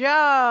good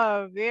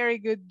job. Very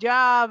good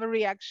job.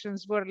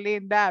 Reactions for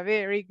Linda.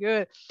 Very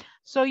good.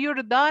 So your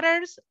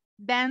daughters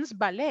dance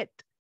ballet.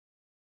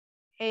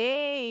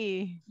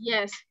 Hey.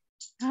 Yes.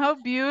 How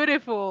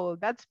beautiful.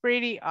 That's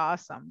pretty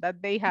awesome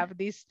that they have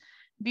this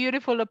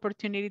beautiful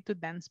opportunity to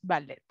dance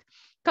ballet.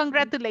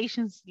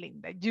 Congratulations,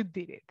 Linda. You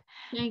did it.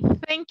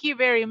 Thank you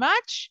very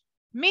much.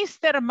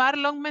 Mr.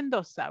 Marlon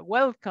Mendoza,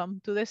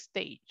 welcome to the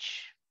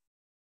stage.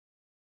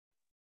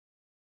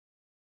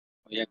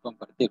 Voy a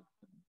compartir.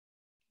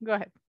 Go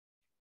ahead.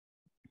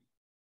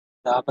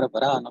 Estaba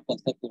preparado, no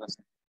pensé que iba a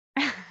ser.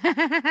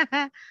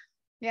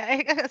 Ya,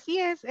 así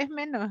es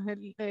menos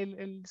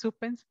el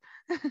suspense.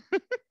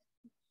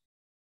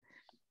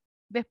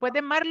 Después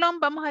de Marlon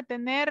vamos a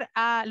tener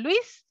a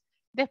Luis,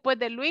 después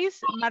de Luis,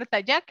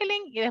 Marta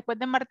Jacqueline, y después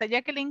de Marta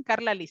Jacqueline,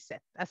 Carla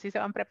Lisette. Así se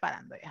van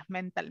preparando ya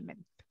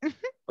mentalmente.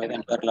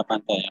 Pueden ver la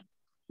pantalla.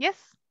 Yes.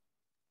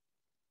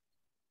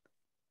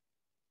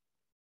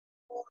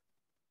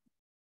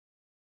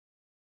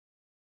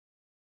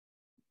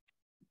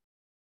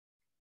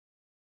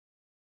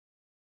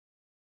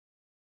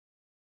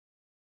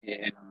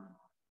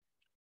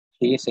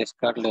 She is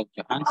Scarlett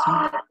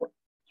Johansson.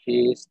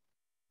 She is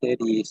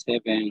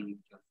 37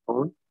 years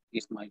old.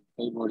 Is my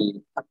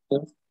favorite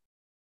actor.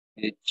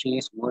 She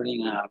is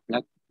wearing a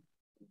black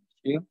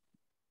shirt,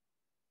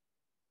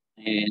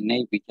 a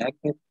navy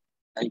jacket,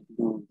 light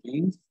blue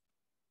jeans,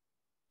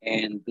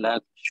 and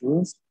black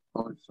shoes.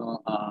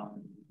 Also,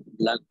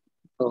 black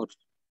shorts.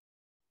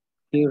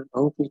 Her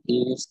outfit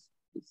is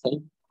the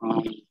same.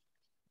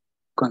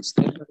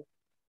 Consider.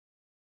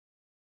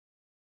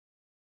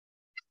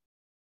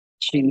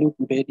 She looks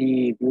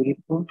very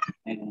beautiful,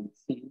 and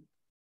she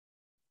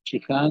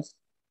has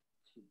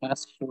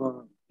has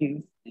short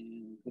teeth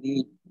and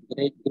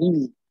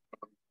green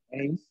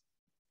eyes.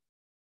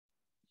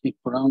 She's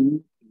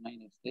from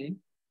United States.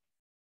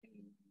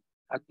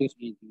 Actors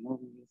in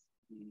movies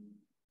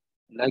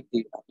like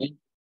the Avengers.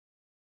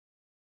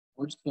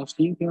 Also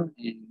singer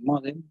and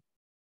model.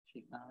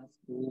 She has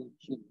 2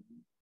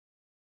 children.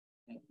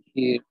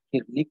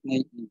 Her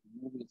nickname in the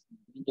movies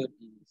Avenger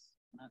is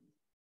Nat.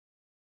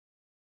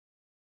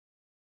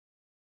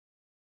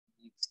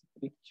 Next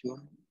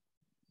picture.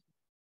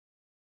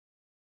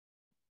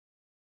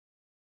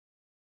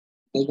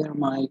 They are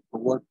my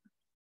coworkers.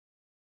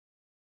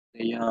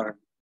 They are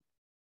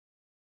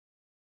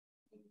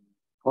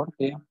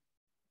Jorge,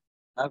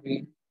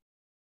 Javi,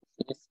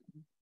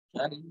 Ceci,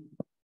 Shari,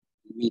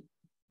 me.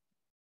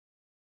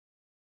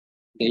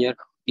 They are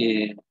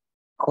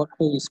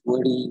Jorge is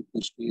wearing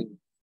the shirt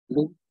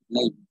blue,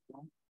 navy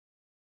blue.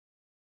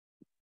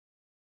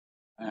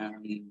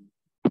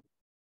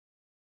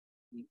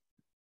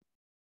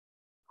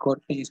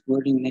 Jorge is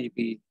wearing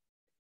navy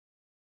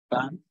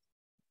pants.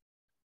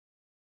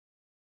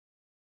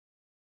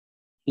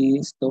 He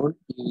is tall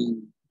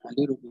and a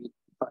little bit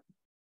fat.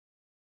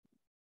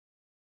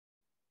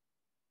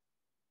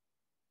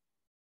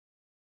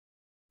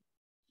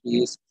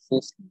 He is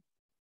Ceci.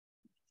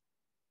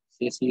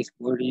 Ceci is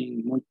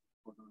wearing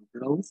multicolor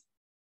gloves,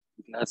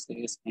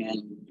 glasses,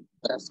 and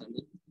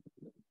bracelet.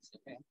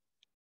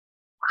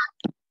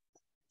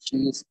 She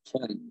is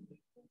Shari.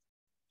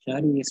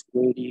 Shari is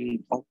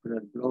wearing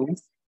opera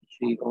gloves.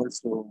 She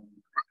also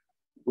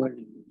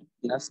wearing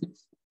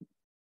glasses.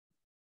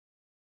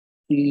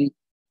 Here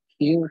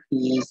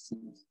he is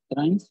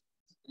trans.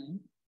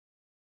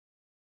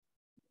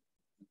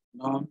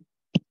 No,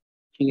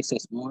 he is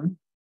small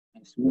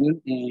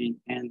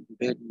and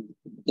very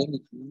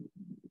intelligent.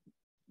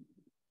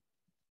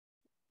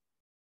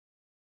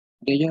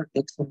 They are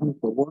excellent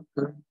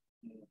coworkers,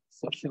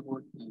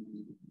 sociable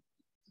and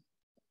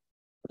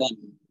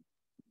friendly.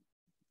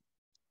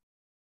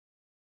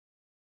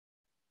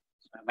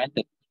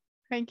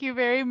 Thank you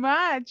very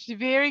much.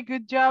 Very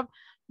good job.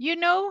 You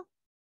know,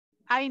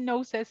 I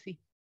know Ceci.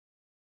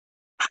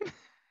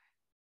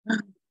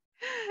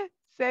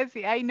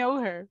 Ceci, I know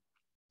her.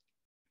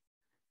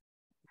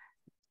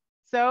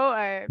 So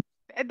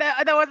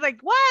that was like,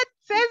 what?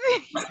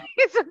 Ceci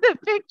is in the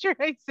picture.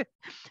 I said,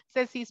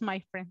 Ceci is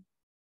my friend.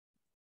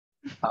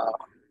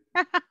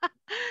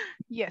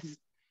 Yes.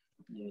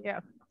 Yeah,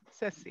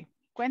 Ceci.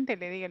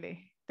 Cuéntele,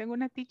 dígale. Tengo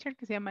una teacher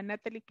que se llama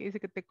Natalie que dice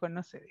que te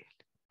conoce,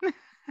 dígale.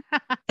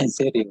 ¿En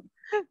serio?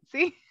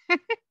 Sí.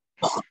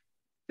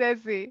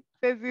 Ceci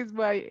is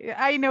my,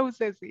 I know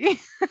Ceci.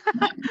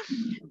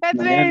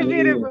 That's very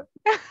beautiful.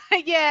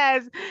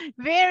 Yes,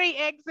 very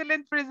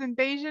excellent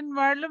presentation,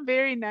 Marlon.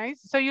 Very nice.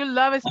 So you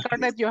love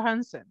Scarlett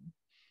Johansson.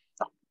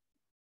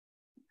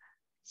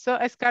 So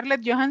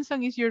Scarlett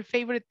Johansson is your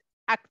favorite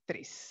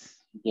actress.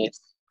 Yes.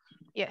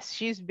 Yes,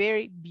 she's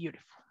very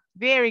beautiful.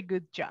 Very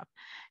good job.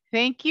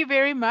 Thank you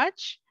very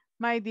much,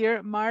 my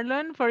dear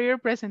Marlon, for your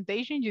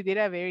presentation. You did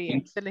a very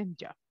excellent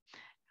job.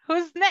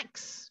 Who's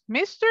next?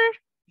 Mister,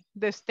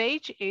 the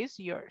stage is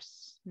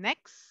yours.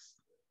 Next.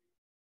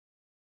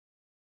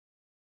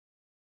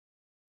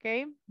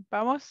 Okay,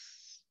 vamos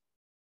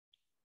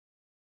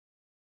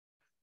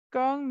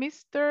con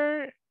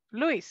Mr.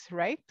 Luis,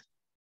 right?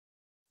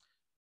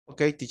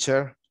 Okay,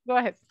 teacher. Go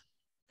ahead.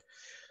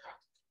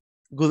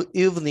 Good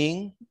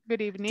evening.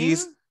 Good evening.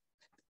 This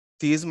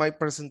is my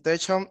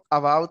presentation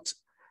about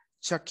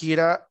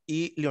Shakira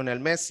y Lionel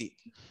Messi.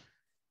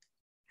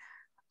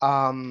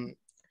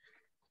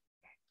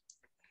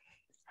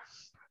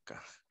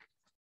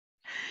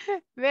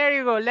 There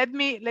you go. Let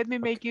me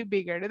make you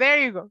bigger. There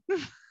you go.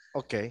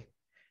 Okay.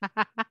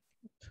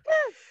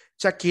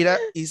 Shakira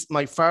is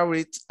my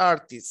favorite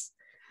artist.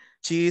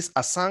 She is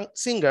a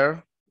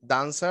singer,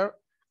 dancer,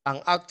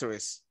 and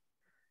actress.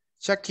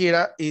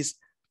 Shakira is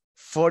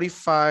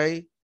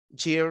 45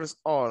 years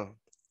old.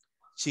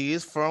 She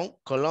is from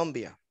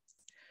Colombia.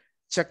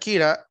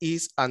 Shakira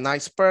is a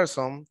nice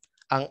person,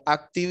 an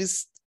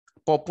activist,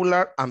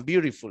 popular, and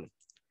beautiful.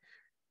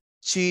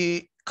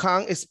 She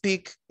can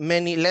speak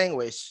many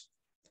languages.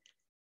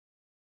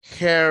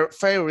 Her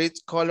favorite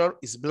color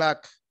is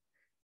black.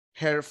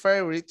 Her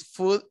favorite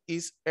food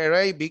is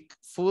Arabic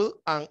food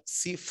and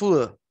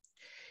seafood.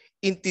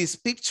 In this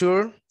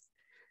picture,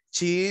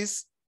 she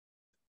is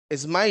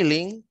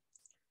smiling.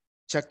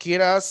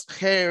 Shakira's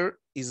hair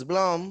is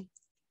blonde.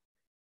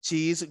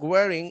 She is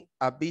wearing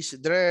a beach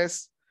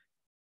dress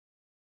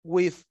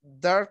with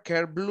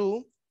darker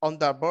blue on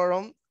the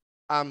bottom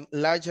and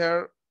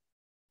lighter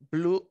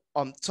blue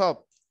on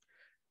top.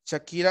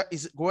 Shakira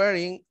is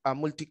wearing a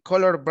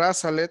multicolored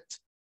bracelet.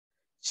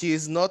 She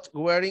is not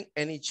wearing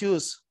any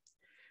shoes.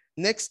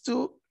 Next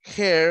to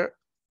her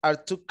are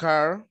 2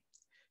 cars.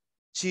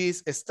 She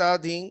is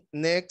standing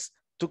next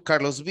to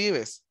Carlos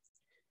Vives.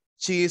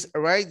 She is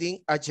riding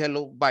a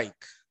yellow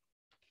bike.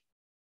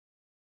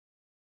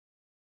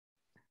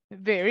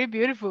 Very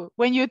beautiful.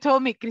 When you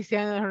told me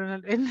Cristiano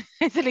Ronaldo,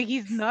 I said like,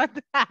 he's not.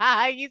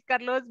 He's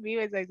Carlos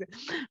Vives. I said,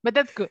 but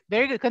that's good.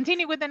 Very good.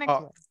 Continue with the next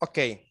one.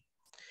 Okay.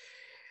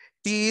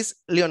 This is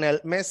Lionel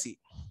Messi.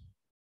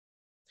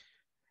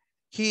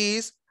 He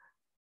is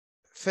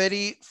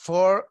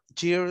 34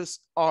 years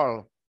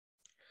old.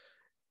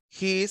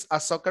 He is a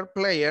soccer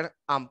player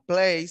and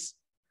plays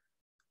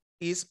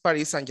is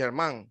Paris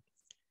Saint-Germain.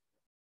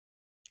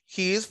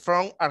 He is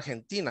from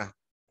Argentina.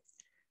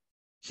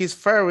 His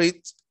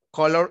favorite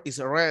color is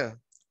red.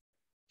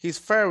 His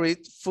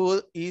favorite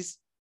food is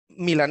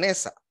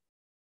milanesa.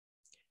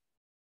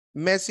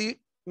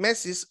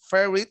 Messi's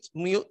favorite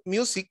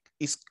music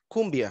is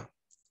cumbia.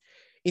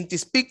 In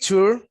this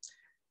picture,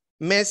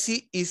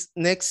 Messi is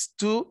next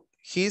to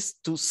his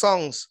two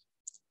sons.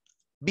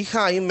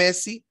 Behind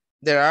Messi,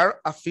 there are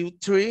a few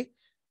trees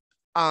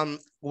and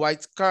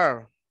white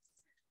car.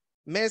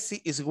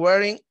 Messi is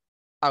wearing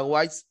a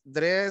white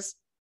dress,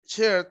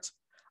 shirt,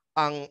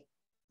 and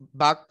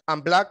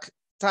black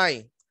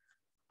tie,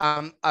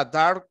 and a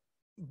dark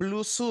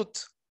blue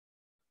suit,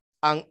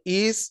 and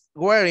is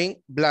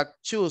wearing black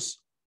shoes.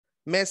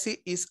 Messi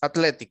is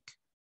athletic.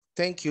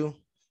 Thank you.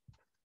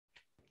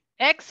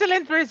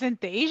 Excellent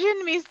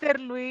presentation, Mr.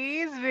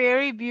 Luis.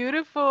 Very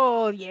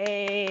beautiful.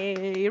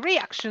 Yay.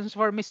 Reactions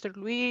for Mr.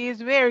 Luis.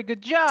 Very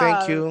good job.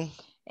 Thank you.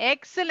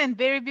 Excellent.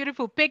 Very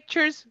beautiful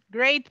pictures.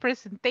 Great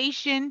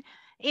presentation.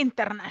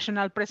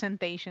 International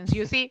presentations.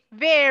 You see,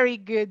 very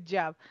good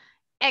job.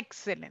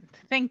 Excellent.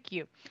 Thank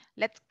you.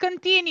 Let's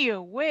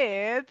continue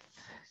with,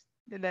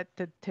 let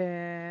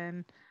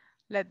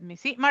me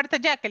see, Marta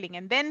Jacqueline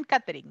and then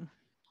Catherine.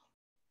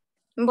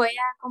 Voy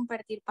a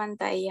compartir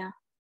pantalla.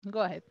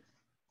 Go ahead.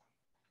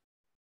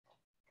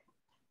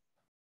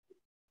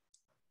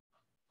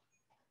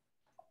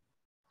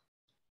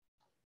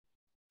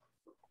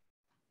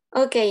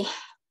 Okay,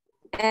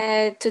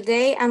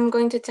 today I'm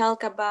going to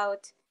talk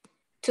about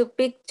two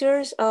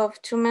pictures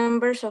of two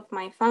members of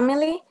my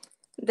family.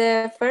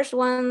 The first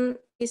one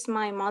is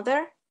my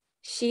mother.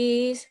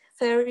 She's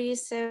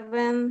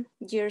 37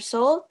 years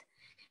old,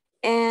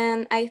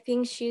 and I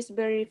think she's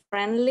very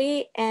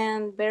friendly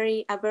and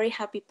a very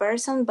happy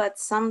person, but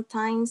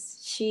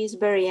sometimes she's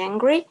very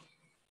angry.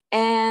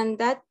 And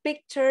that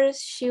picture,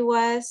 she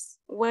was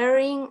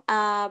wearing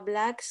a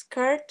black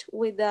skirt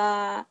with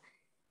a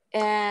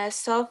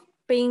soft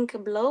pink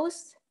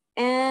blouse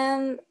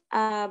and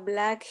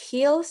black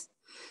heels.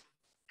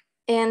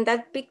 And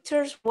that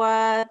picture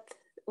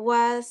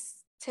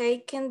was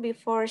taken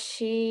before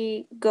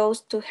she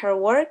goes to her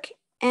work.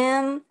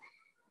 And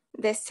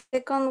the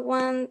second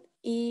one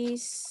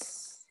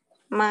is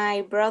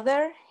my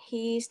brother.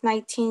 He's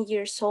 19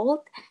 years old,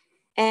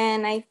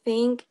 and I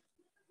think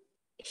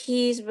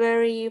he's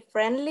very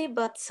friendly,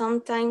 but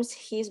sometimes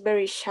he's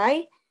very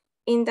shy.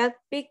 In that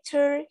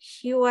picture,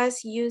 he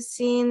was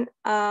using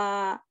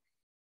a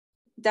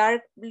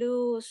dark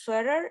blue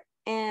sweater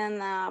and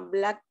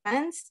black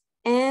pants.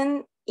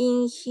 And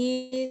in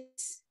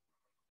his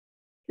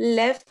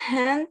left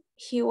hand,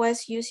 he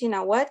was using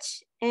a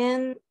watch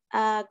and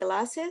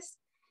glasses.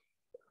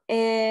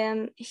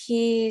 And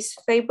his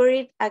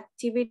favorite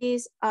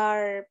activities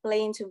are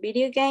playing to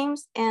video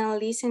games and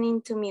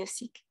listening to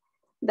music.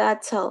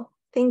 That's all.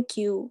 Thank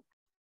you.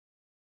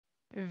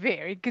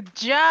 Very good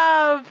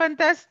job.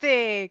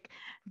 Fantastic.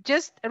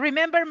 Just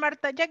remember,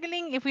 Marta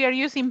Jacqueline, if we are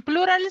using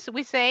plurals,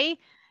 we say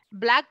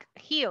black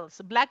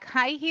heels, black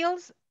high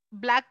heels,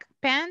 black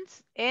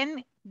pants,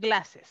 and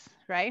glasses,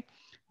 right?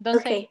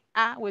 Don't say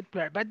with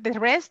plural, but the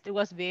rest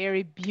was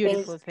very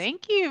beautiful. Yes.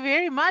 Thank you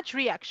very much.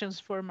 Reactions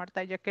for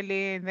Marta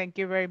Jacqueline. Thank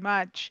you very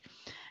much.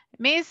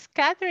 Miss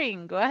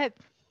Catherine, go ahead.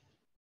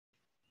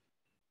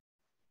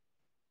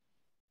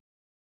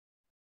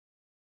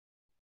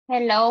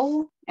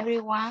 Hello,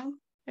 everyone.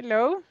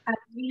 Hello.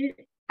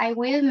 I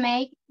will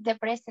make the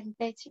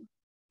presentation.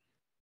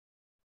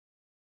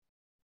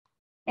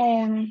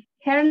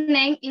 Her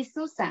name is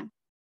Susan.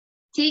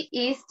 She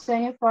is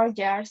 24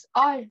 years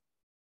old.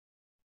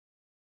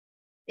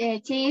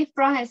 She is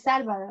from El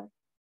Salvador.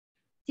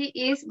 She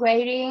is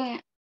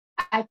wearing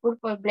a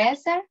purple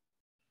blazer,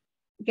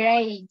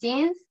 gray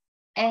jeans,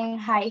 and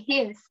high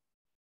heels.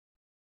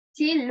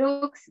 She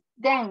looks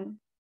young.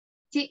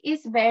 She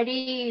is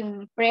very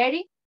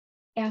pretty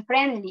and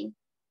friendly.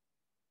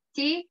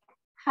 She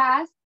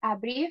has a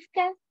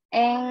briefcase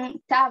and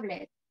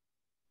tablet.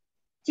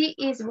 She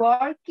is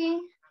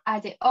working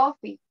at the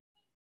office.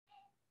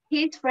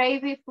 His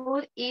favorite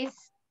food is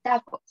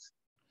tacos.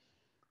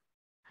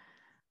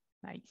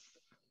 Nice.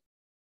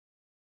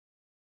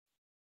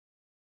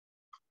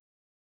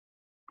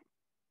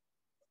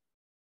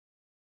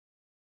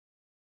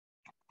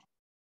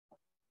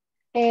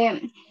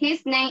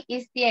 His name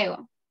is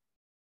Diego.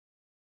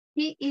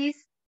 He is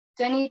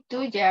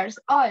 22 years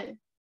old.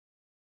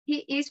 He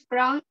is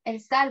from El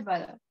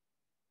Salvador.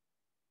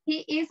 He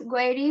is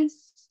wearing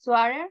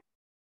sweater,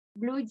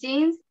 blue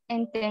jeans,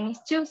 and tennis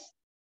shoes.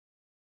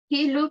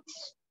 He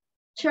looks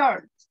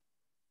short.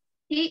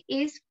 He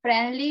is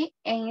friendly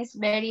and is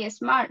very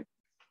smart.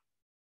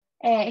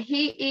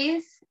 He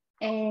is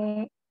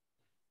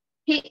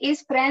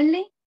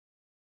friendly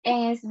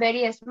and is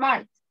very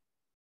smart.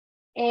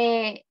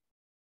 He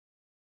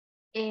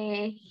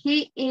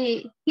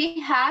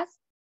has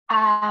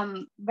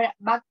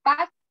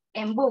backpack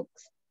and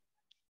books.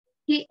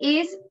 He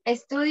is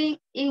studying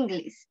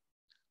English.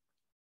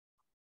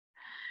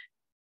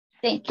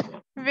 Thank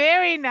you.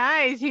 Very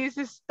nice. He's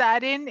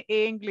studying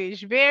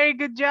English. Very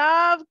good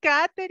job,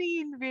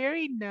 Catherine.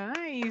 Very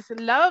nice.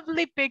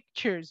 Lovely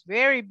pictures.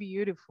 Very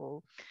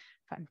beautiful.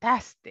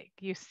 Fantastic.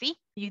 You see,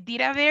 you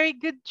did a very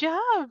good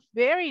job.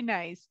 Very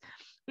nice.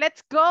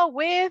 Let's go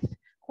with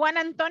Juan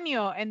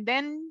Antonio and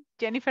then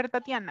Jennifer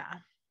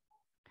Tatiana.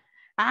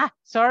 Ah,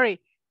 sorry.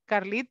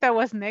 Carlita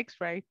was next,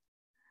 right?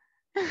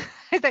 No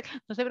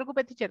se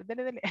preocupe, teacher.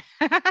 Dele, dele.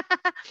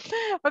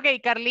 Okay,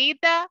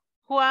 Carlita,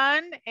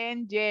 Juan,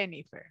 and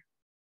Jennifer.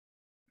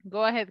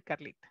 Go ahead,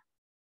 Carlita.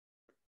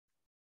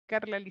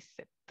 Carla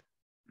Lisette.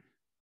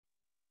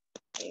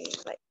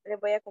 Les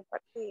voy a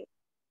compartir.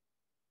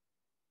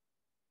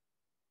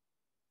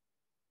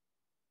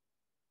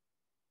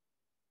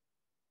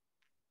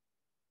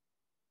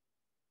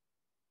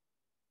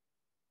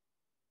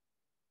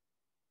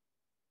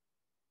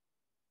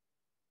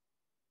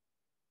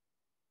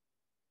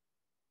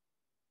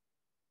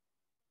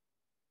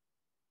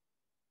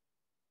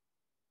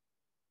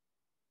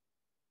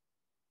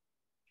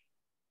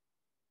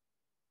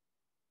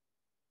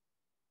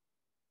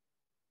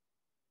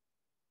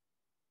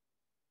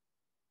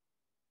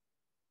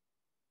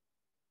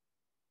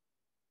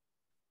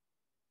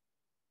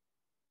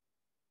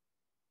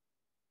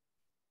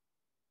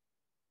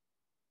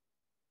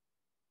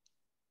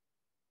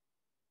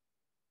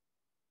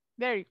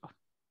 There you go.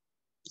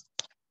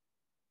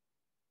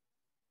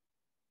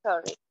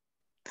 Sorry.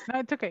 No,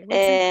 it's okay.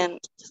 And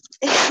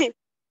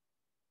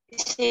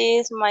she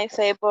is my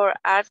favorite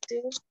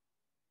artist,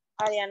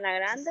 Ariana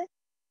Grande.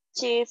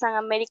 She is an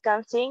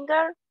American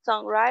singer,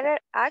 songwriter,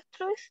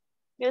 actress,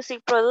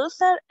 music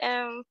producer,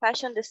 and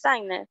fashion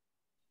designer.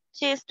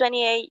 She is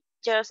 28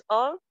 years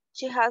old.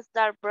 She has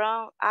dark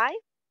brown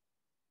eyes,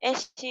 and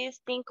she is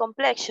pink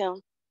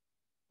complexion.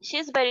 She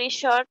is very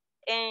short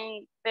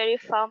and very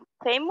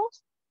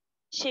famous.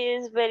 She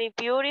is very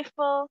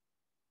beautiful,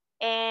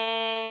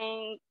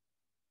 and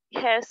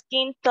her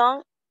skin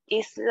tone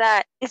is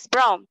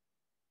brown.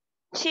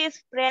 She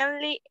is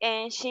friendly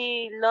and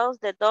she loves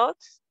the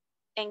dogs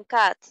and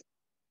cats.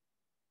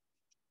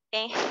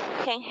 And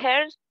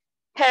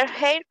her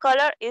hair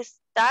color is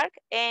dark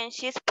and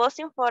she's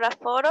posing for a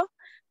photo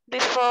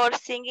before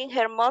singing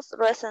her most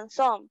recent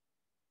song.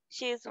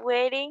 She's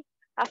wearing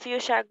a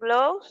fuchsia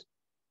gloves.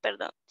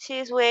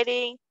 She's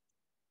wearing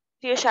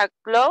fuchsia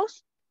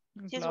gloves.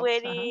 She's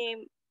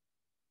wearing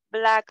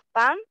black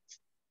pants.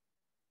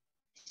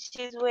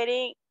 She's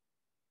wearing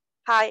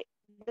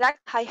black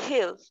high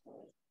heels.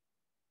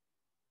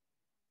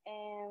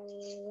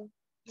 And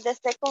the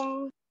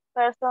second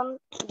person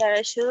that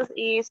I choose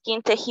is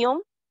Kim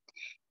Tae-hyun.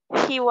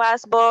 He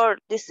was born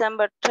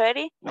December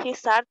 30.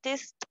 His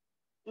artist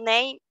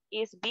name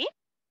is B.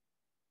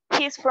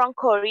 He's from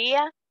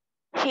Korea.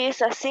 He's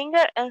a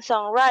singer and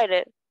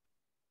songwriter.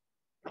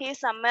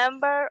 He's a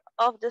member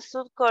of the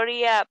South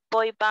Korea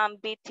boy band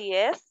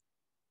BTS.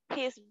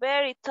 He's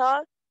very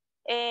tall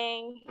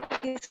and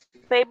his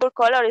favorite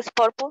color is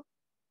purple.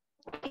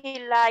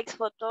 He likes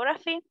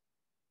photography.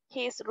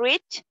 He's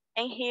rich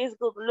and he is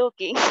good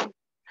looking.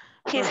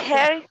 His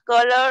hair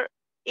color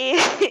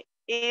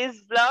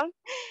is blonde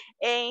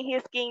and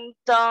his skin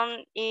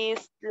tone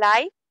is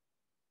light.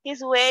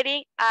 He's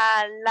wearing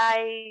a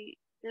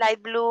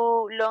light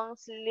blue long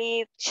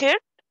sleeve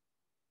shirt.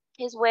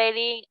 He's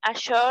wearing a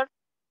short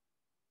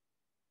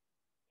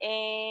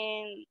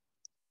and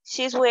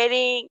she's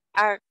wearing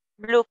a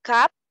blue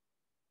cap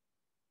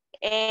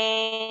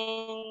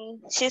and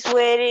he's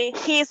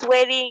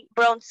wearing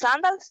brown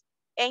sandals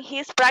and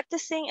he's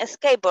practicing a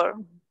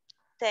skateboard.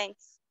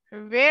 Thanks.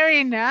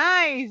 Very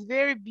nice.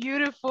 Very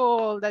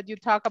beautiful that you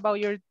talk about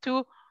your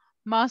two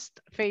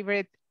most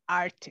favorite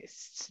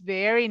artists.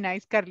 Very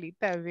nice,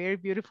 Carlita. Very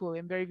beautiful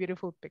and very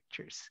beautiful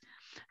pictures.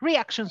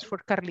 Reactions for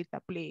Carlita,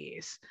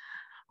 please.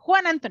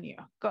 Juan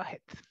Antonio, go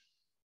ahead.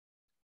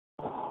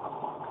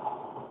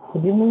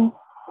 Good evening.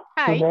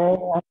 Hi. Today,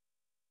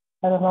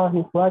 I don't know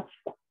his watch.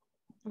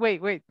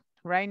 Wait.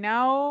 Right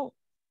now,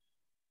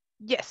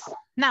 yes.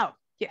 Now,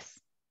 yes.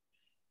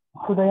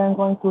 Today I'm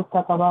going to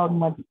talk about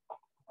my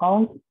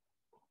aunt.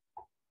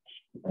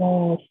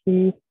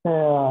 She's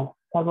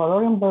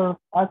Salvadorian,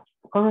 but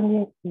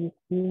currently she's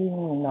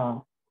living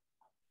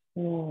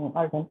in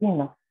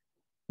Argentina.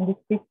 In this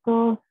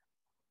picture,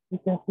 you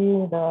can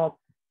see that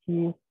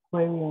she's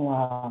wearing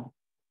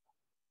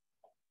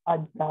a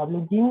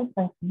blue jeans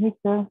and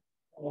sneakers.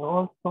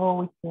 Also,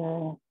 we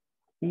can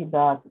see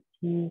that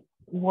she's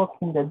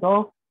walking the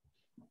dog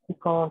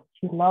because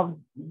she loves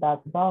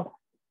that dog.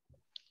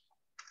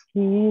 She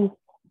is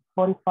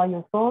 45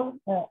 years old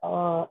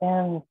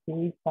and she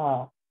is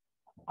a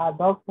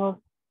doctor.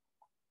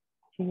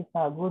 She's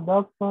a good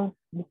doctor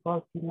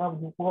because she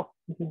loves her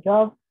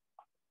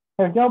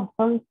job.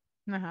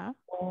 Uh-huh.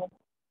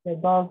 The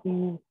dog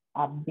is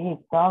a big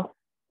dog.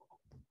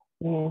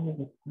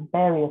 He's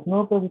very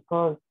snoopy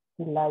because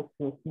he likes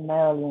to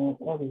smell in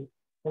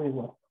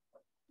everywhere.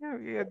 Oh,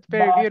 yeah, it's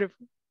very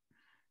beautiful.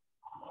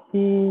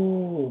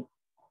 she's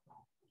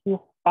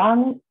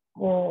Spanish.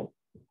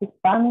 She's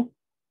Spanish.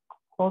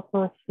 Also,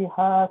 she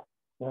has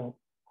 2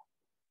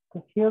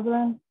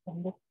 children.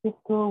 In this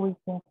picture, we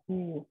can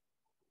see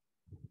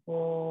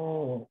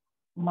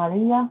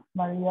Maria.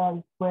 Maria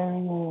is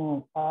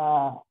wearing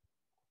a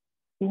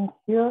pink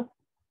shirt.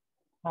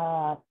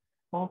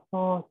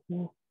 Also,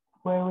 she's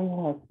wearing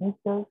a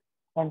sneakers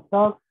and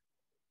socks.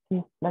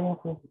 She's playing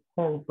with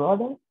her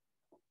brother.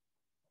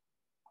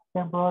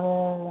 Her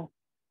brother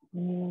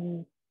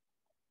is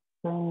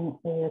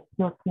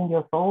 13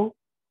 years old.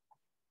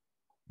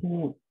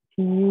 He's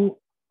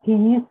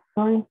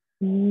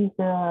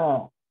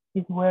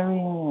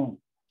wearing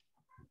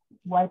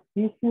white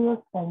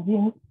t-shirts and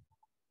jeans.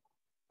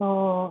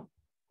 So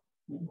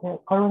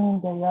currently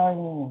they are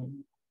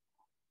in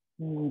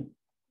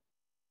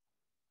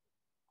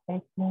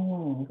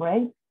 18th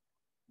grade,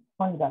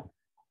 like that.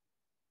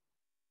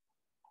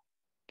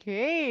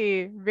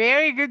 Okay,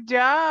 very good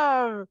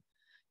job.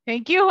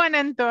 Thank you, Juan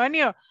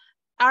Antonio.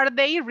 Are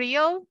they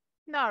real?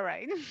 No,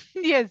 right?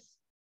 Yes.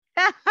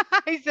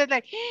 I said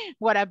like,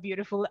 what a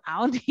beautiful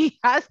aunt he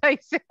has. I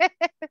said,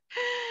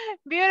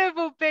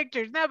 beautiful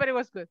pictures. No, but it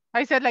was good.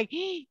 I said like,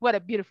 what a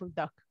beautiful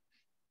duck.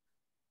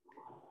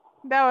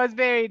 That was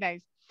very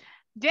nice.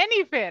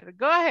 Jennifer,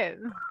 go ahead.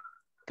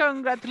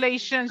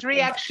 Congratulations.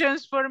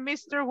 Reactions for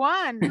Mr.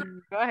 Juan.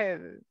 Go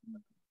ahead.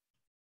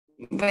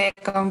 Voy a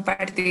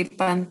compartir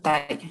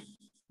pantalla.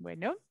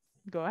 Bueno,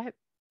 go ahead.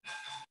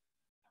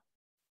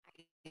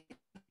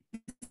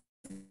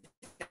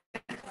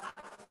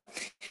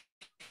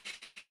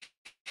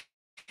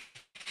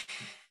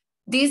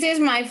 This is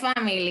my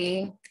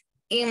family.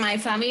 In my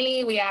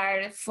family, we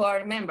are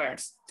 4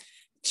 members.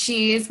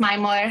 She is my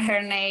mother.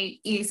 Her name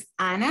is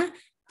Anna.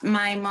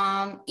 My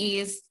mom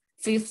is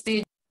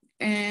 50.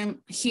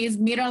 His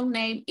middle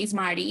name is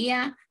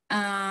Maria.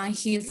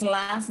 His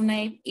last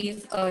name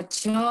is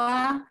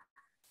Ochoa.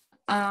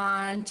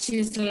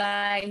 She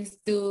likes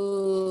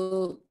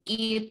to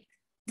eat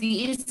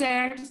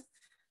desserts.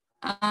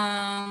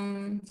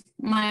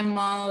 My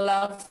mom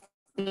loves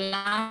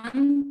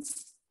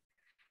plants.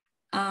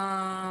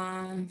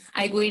 I'm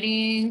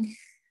wearing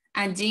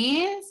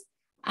jeans.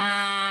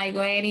 I'm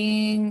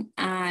wearing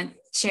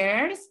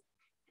chairs.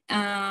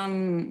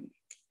 I'm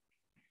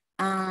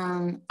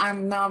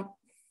not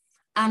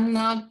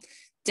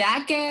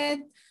jacket.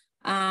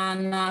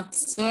 I'm not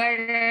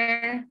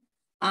sweater.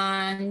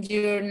 And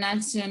your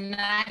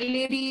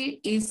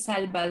nationality is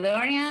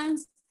Salvadorian.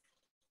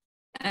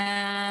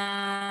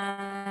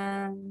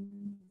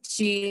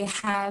 She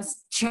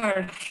has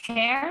short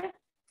hair.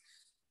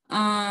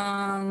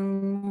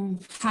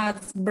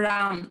 Has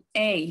brown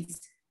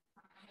eyes.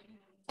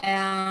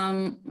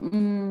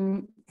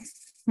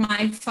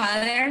 My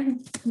father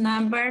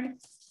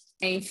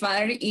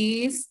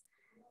is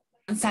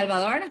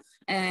Salvador.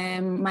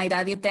 My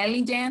dad is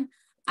intelligent.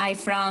 I'm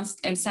from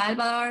El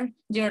Salvador.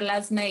 Your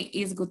last name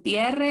is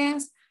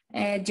Gutierrez.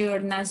 Your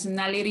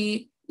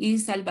nationality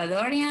is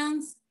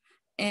Salvadorian.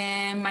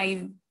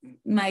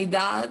 My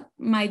dad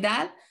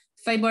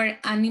favorite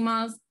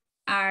animals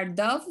are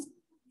dogs.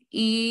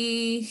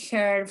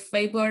 Her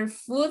favorite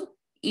food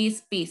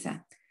is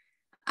pizza.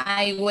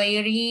 I'm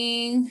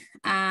wearing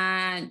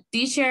a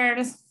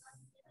t-shirt,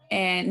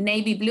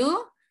 navy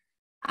blue.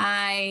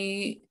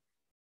 I'm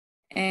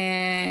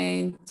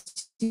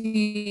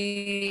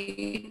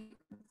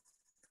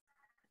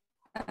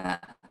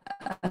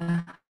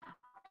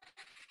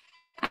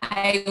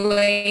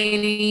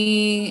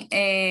wearing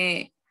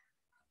a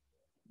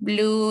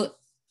blue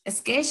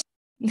sketch.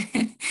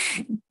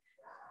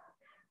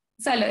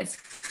 Solo eso.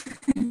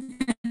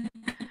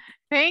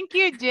 Thank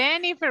you,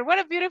 Jennifer. What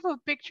a beautiful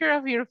picture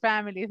of your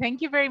family.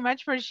 Thank you very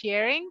much for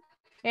sharing.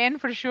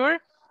 And for sure,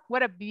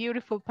 what a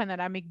beautiful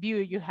panoramic view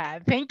you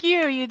had. Thank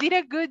you. You did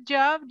a good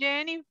job,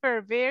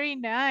 Jennifer. Very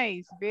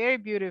nice. Very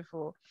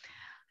beautiful.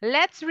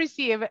 Let's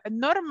receive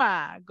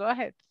Norma. Go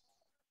ahead.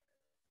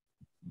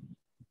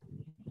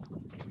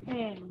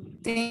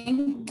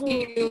 Thank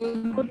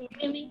you. Good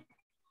evening.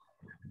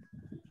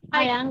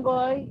 I am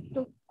going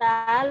to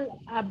tell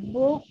a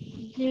book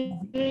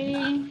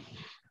during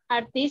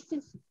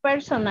artistic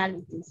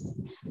personalities.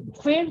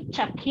 First,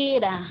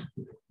 Shakira.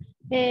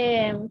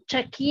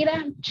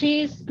 Shakira,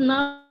 she's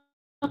not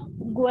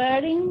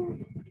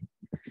wearing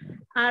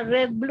a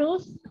red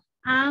blouse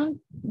and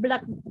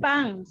black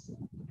pants.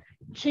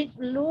 She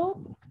looks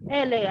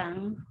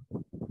elegant.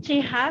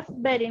 She has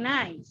very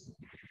nice.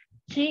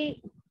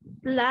 She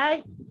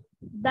like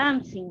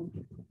dancing.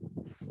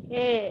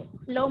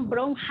 Long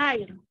brown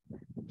hair.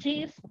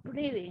 She is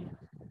pretty.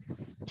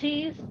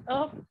 She is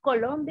of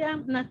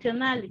Colombian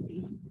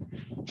nationality.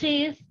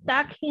 She is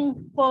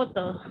taking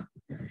photos.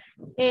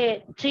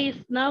 She is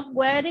not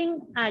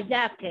wearing a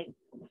jacket.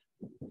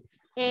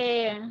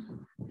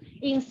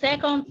 In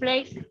second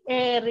place,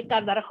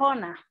 Ricardo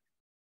Arjona.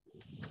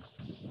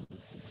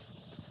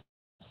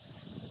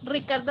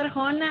 Ricardo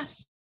Arjona,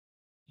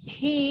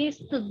 he is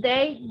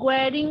today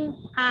wearing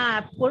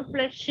a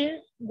purple shirt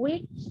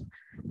with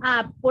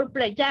a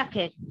purple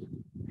jacket.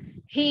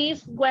 He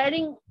is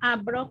wearing a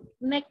broke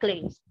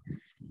necklace.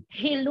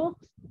 He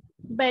looks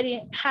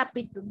very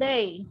happy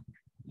today.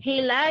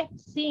 He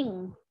likes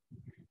singing.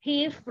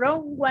 He is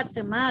from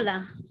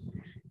Guatemala.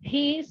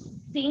 He is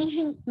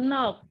singing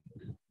no.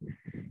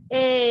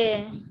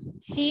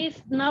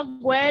 He's not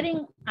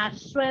wearing a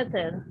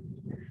sweater.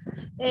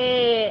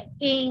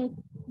 In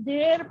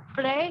their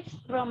place,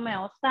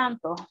 Romeo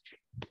Santos.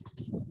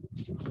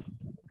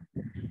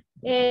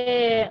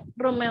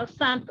 Romeo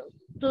Santos.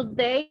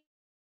 Today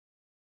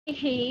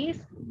he is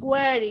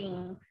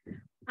wearing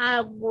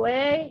a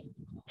white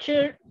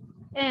shirt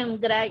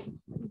and gray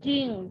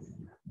jeans.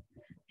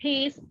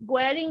 He is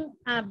wearing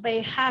a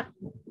big hat.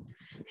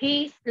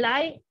 He's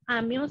like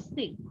a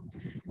music.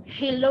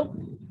 He looks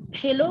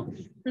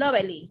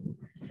lovely.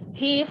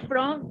 He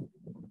from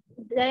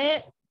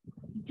the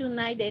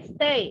United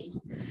States.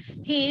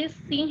 He is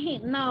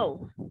singing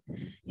now.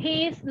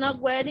 He is not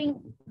wearing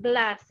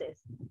glasses.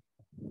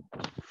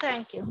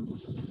 Thank you.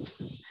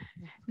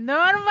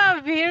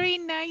 Norma, very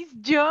nice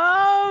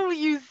job.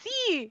 You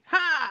see,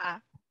 ha,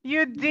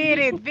 you did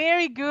it.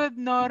 Very good,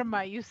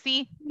 Norma. You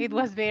see, it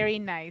was very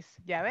nice.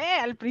 Ya ve,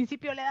 al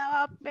principio le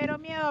daba pero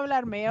miedo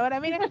hablarme. Y ahora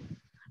mire,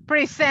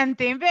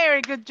 presenting.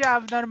 Very good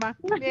job, Norma.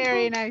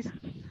 Very nice.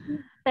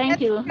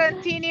 Thank you. Let's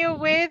continue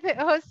with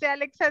Jose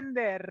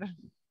Alexander.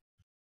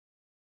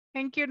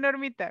 Thank you,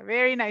 Normita.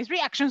 Very nice.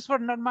 Reactions for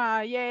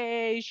Norma.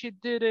 Yay, she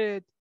did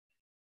it.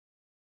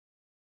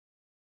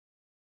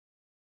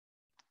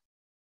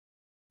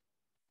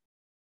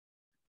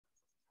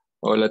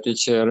 Hola,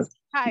 teacher.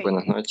 Hi.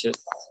 Buenas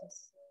noches.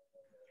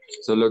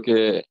 Solo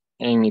que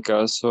en mi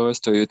caso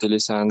estoy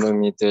utilizando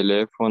mi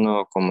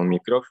teléfono como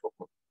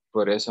micrófono.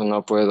 Por eso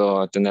no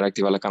puedo tener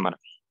activa la cámara.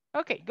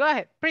 Okay, go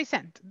ahead.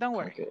 Present. Don't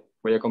worry. Okay.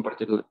 Voy a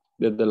compartir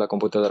desde la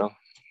computadora.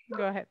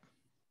 Go ahead.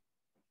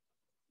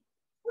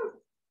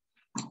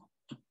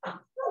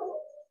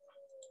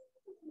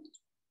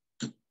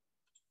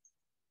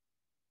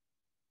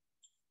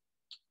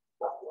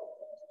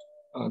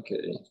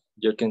 Okay,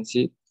 you can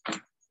see.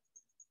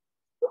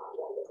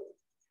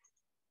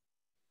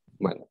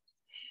 Bueno.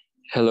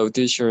 Hello,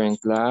 teacher and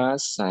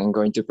class. I'm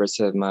going to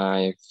present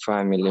my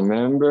family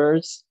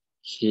members.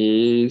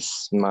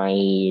 He's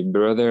my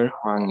brother,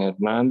 Juan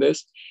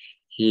Hernandez.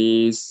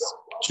 He's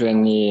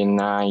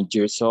 29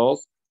 years old.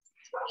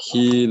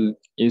 He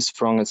is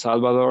from El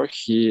Salvador,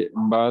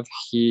 but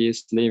he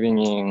is living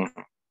in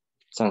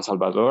San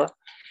Salvador.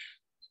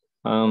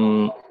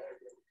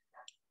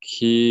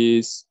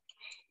 He's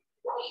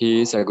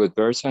a good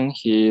person.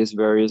 He is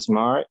very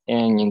smart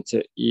and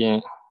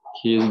he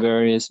is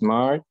very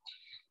smart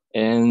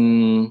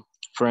and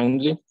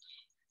friendly.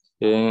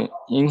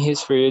 In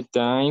his free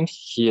time,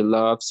 he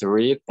loves to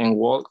read and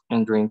walk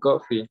and drink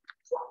coffee.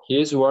 He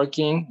is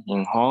working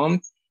in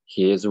home.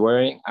 He is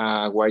wearing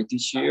a white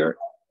t-shirt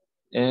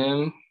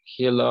and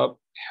he loves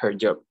her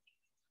job.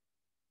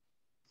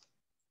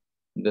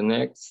 The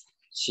next,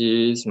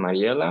 she is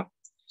Mariela.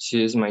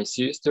 She is my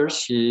sister.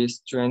 She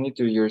is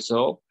 22 years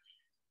old.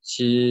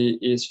 She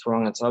is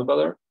from El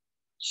Salvador.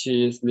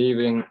 She is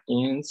living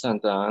in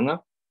Santa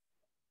Ana.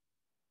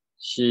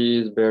 She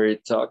is very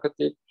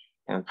talkative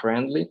and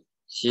friendly.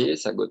 She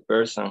is a good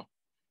person.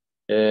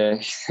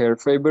 Her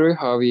favorite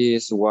hobby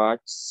is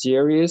watch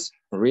series,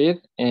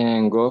 read,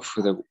 and go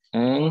for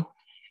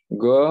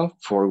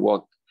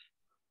walk.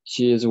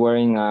 She is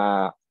wearing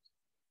a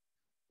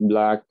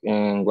black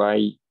and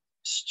white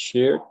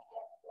t-shirt,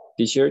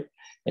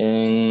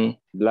 and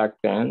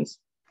black pants.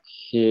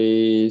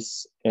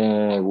 He's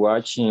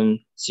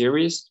watching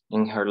series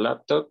in her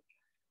laptop,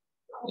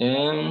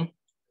 and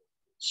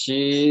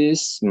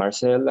she's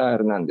Marcela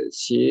Hernandez.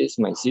 She is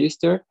my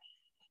sister.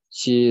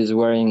 She is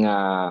wearing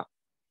a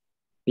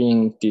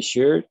pink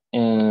t-shirt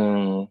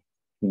and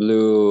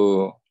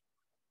blue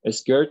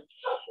skirt,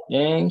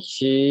 and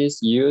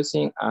she's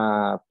using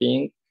a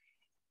pink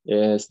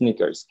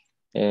sneakers.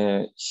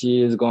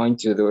 She is going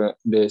to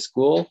the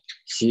school.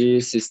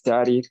 She's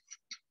studying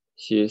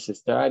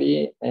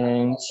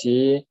and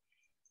she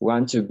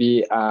wants to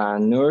be a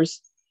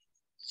nurse.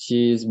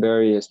 She's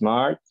very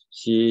smart.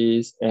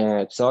 She's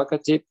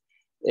talkative,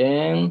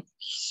 and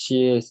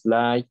she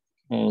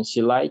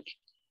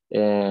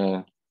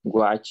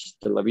watch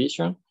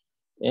television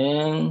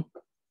and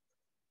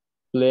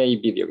play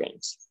video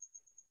games.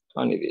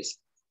 Only this.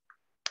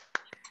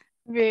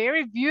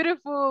 Very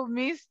beautiful,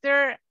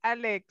 Mr.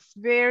 Alex.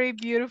 Very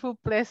beautiful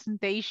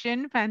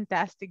presentation.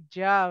 Fantastic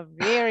job.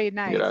 Very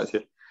nice.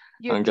 Gracias.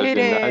 You Aunque al did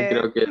final it.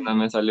 creo que no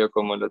me salió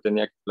como lo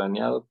tenía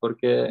planeado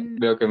porque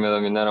veo que me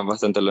dominaron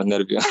bastante los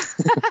nervios.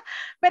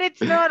 But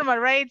it's normal,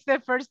 right? It's the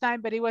first time,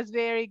 but it was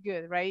very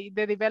good, right?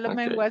 The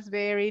development Okay. was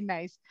very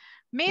nice.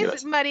 Miss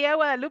Gracias. Maria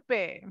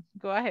Guadalupe,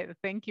 go ahead.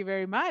 Thank you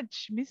very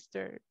much,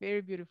 Mr.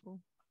 Very beautiful.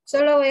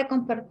 Solo voy a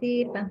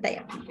compartir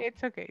pantalla.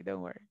 It's okay,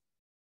 don't worry.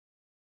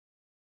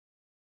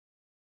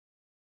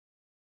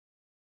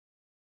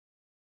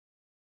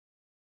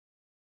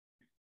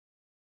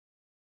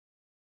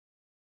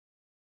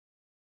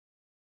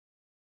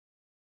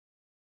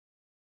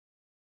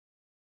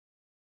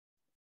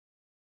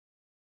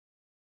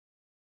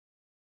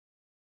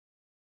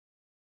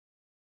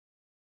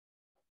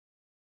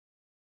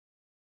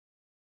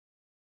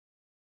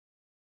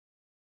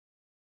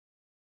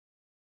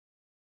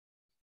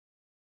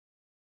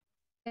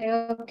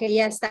 Creo que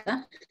ya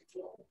está.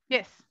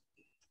 Yes.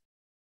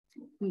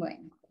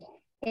 Bueno.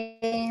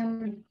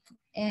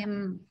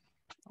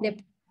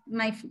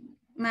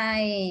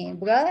 My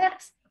brother,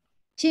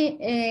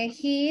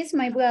 he is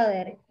my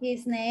brother.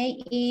 His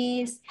name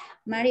is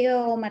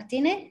Mario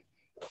Martinez.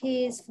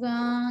 He's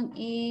from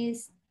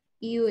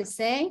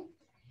USA.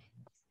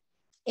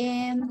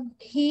 And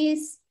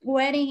his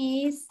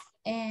wearing is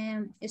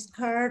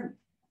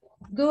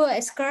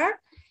good skirt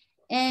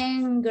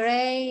and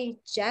gray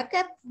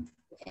jacket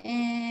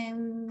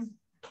and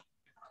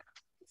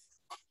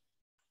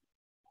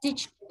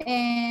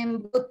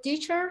both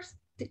teachers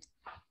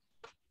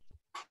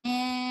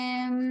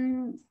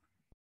and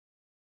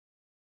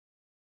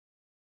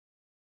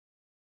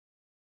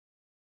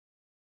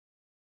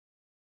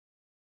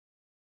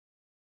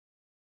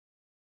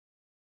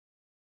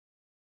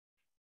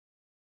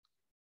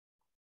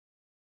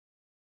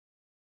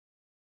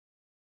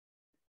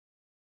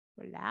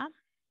Hola.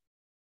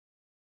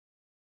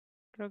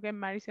 Creo que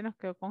Mari se nos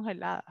quedó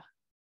congelada.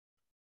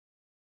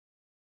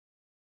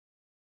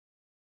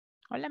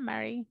 Hola,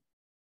 Mari.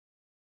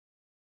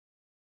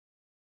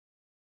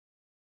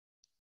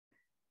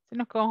 Se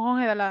nos quedó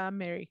congelada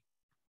Mary.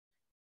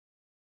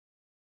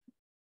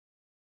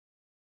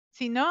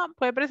 Si no,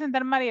 puede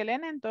presentar María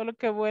Elena en todo lo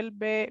que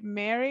vuelve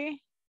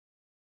Mary.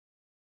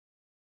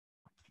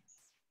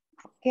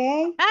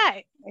 okay.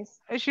 Ah,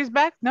 she's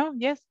back? No,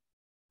 yes.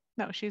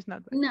 No, she's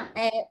not back. No,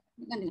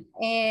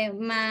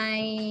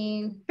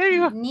 my There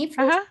you go. nephew.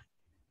 Ajá.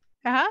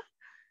 Ajá.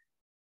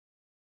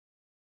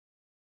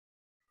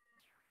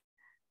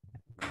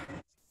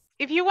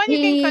 If you want, you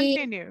can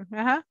continue.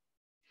 Ajá.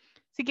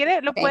 Si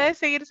quiere, lo puede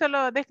seguir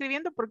solo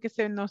describiendo porque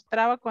se nos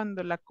traba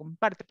cuando la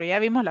comparte, pero ya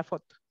vimos la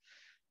foto.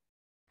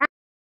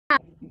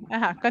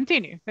 Ajá,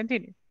 continue.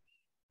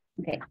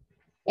 Okay.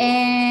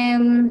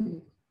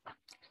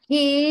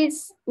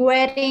 He's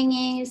wearing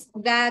his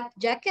black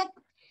jacket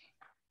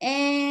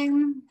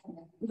and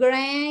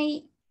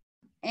gray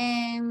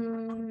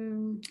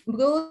and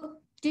blue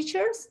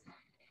t-shirts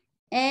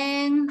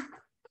and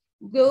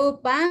blue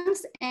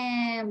pants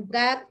and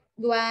black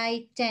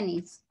white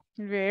tennis.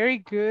 Very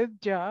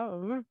good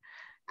job.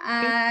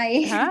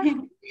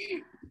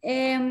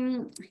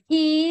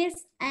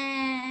 He's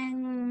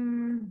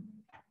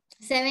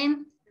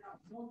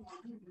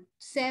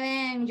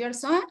 7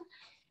 years old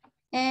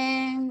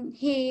and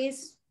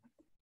he's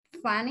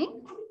funny.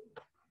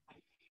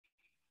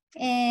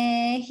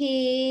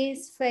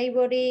 His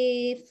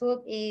favorite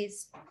food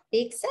is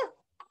pizza.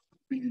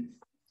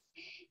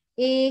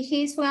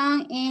 He's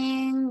from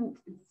in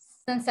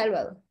San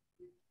Salvador.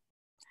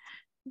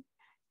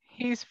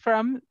 He's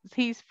from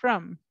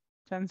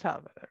San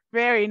Salvador.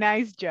 Very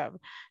nice job.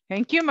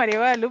 Thank you, María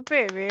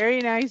Guadalupe.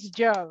 Very nice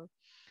job.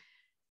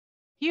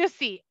 You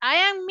see, I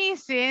am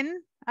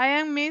missing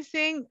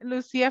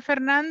Lucía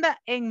Fernanda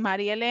and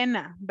María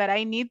Elena, but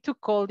I need to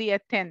call the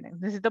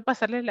attendant. Necesito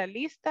pasarles la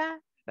lista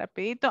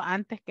rapidito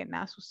antes que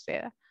nada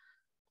suceda.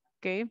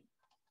 Ok.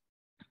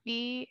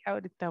 Y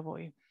ahorita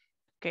voy.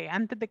 Ok,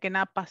 antes de que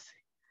nada pase.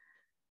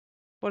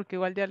 Porque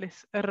igual ya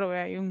les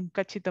robé ahí un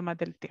cachito más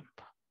del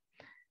tiempo.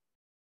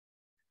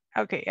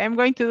 Okay, I'm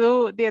going to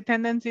do the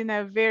attendance in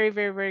a very,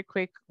 very, very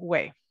quick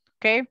way.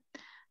 Okay,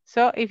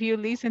 so if you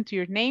listen to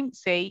your name,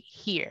 say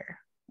here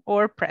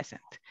or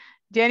present.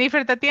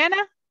 Jennifer Tatiana?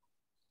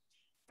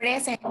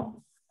 Present.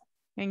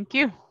 Thank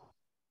you.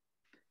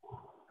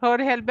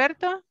 Jorge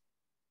Alberto?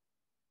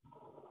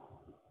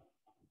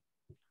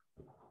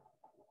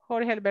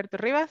 Jorge Alberto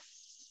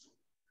Rivas?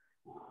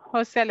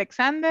 José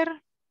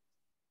Alexander?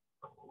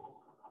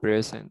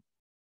 Present.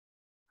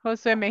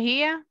 José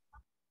Mejía?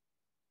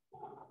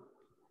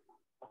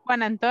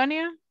 Juan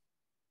Antonio?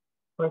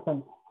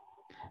 Present.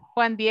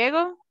 Juan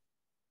Diego?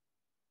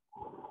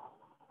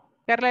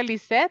 Carla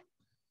Lisette?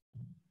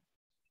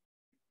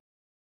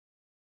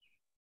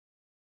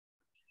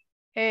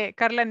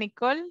 Carla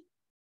Nicole?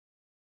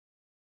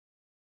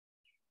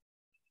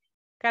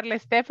 Carla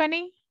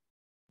Stephanie?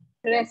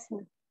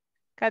 Present.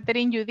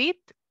 Catherine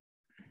Judith?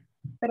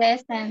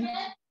 Present.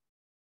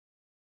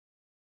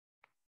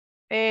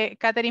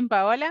 Catherine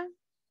Paola?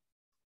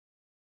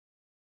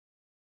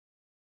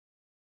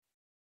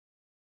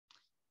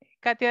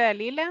 Katia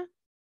Dalila?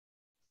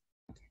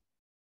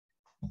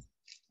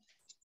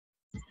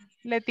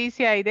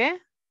 Leticia Aide?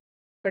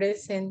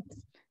 Present.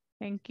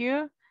 Thank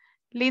you.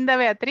 Linda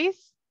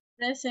Beatriz?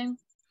 Present.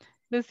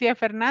 Lucía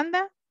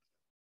Fernanda?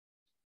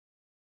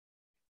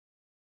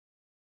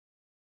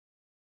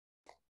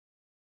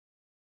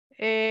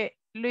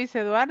 Luis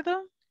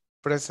Eduardo?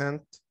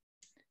 Present.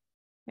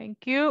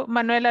 Thank you.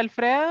 Manuel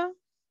Alfredo?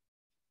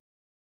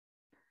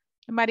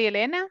 María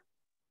Elena?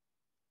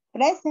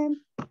 Present.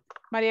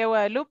 María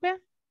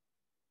Guadalupe?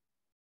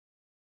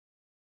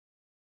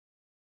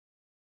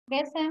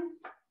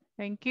 Present.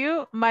 Thank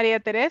you.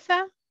 María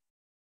Teresa?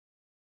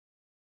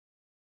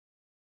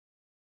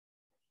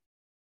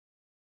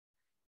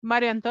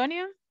 Mario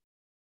Antonio?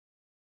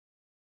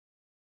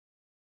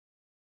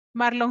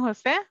 Marlon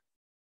José?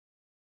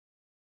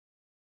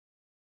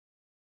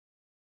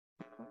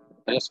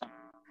 Present.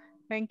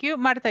 Thank you.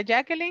 Marta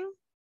Jacqueline.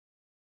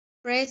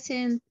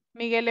 Present.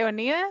 Miguel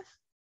Leonidas.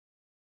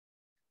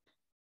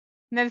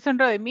 Nelson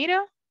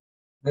Rodemiro.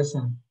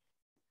 Present.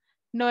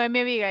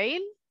 Noemi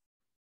Abigail.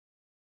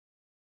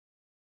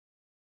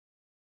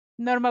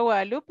 Norma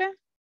Guadalupe.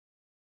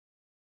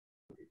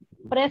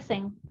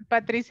 Present.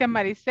 Patricia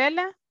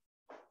Marisela.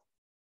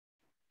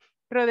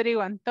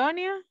 Rodrigo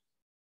Antonio.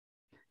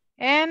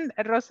 And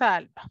Rosa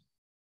Alba.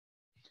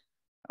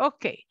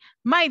 Ok,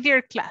 my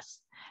dear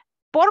class,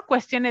 por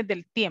cuestiones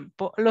del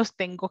tiempo los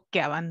tengo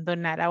que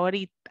abandonar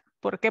ahorita.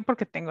 ¿Por qué?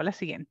 Porque tengo la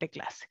siguiente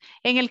clase.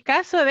 En el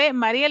caso de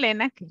María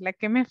Elena, que es la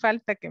que me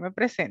falta que me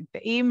presente,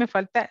 y me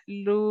falta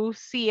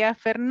Lucía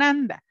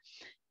Fernanda.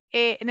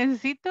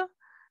 Necesito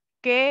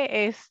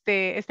que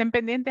estén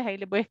pendientes, ahí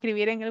les voy a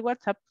escribir en el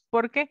WhatsApp,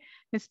 porque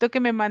necesito que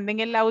me manden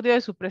el audio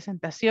de su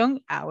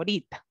presentación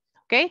ahorita,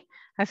 ¿ok?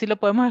 Así lo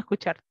podemos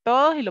escuchar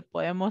todos y lo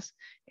podemos...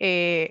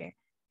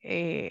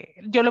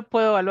 yo lo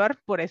puedo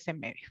evaluar por ese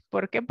medio.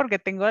 ¿Por qué? Porque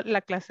tengo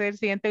la clase del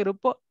siguiente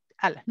grupo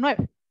a las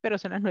 9, pero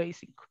son las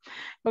 9:05.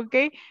 ¿Ok?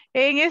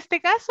 En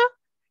este caso,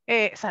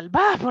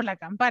 salvadas por la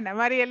campana,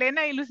 María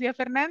Elena y Lucía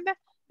Fernanda,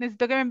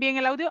 necesito que me envíen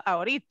el audio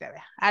ahorita,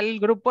 ¿vea? Al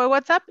grupo de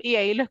WhatsApp y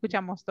ahí lo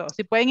escuchamos todos.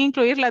 Si pueden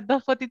incluir las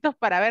 2 fotitos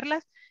para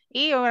verlas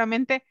y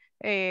obviamente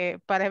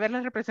para ver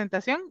la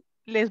representación,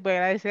 les voy a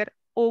agradecer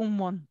un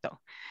montón.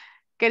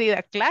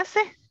 Querida clase,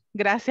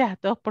 gracias a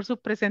todos por sus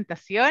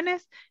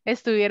presentaciones.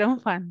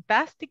 Estuvieron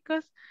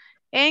fantásticos.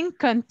 And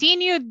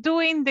continue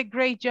doing the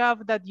great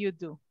job that you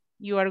do.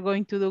 You are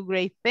going to do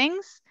great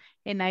things.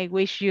 And I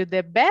wish you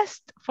the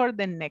best for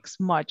the next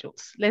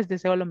modules. Les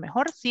deseo lo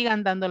mejor.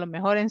 Sigan dando lo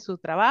mejor en su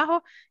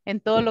trabajo, en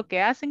todo lo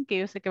que hacen, que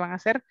yo sé que van a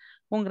hacer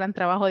un gran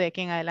trabajo de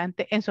aquí en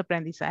adelante en su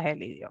aprendizaje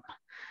del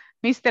idioma.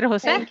 Mr.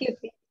 José. Thank you.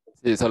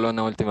 Sí, solo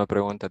una última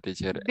pregunta,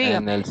 teacher.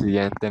 Dígame. En el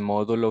siguiente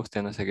módulo,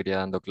 ¿usted no seguiría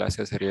dando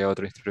clases? ¿Sería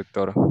otro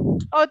instructor?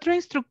 Otro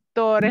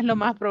instructor es lo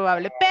más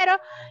probable, pero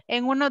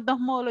en unos 2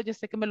 módulos yo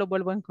sé que me los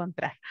vuelvo a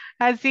encontrar.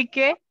 Así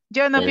que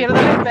yo no pierdo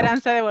la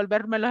esperanza de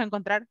volvérmelos a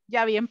encontrar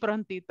ya bien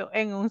prontito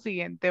en un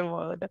siguiente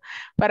módulo.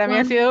 Para mí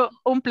ha sido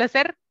un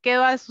placer.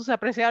 Quedo a sus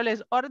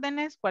apreciables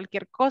órdenes.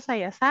 Cualquier cosa,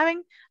 ya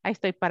saben, ahí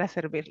estoy para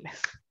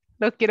servirles.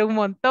 Los quiero un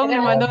montón. Les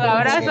mando un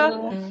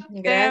abrazo.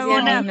 Gracias,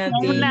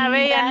 Una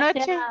bella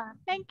Gracias. noche.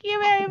 Thank you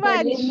very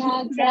Feliz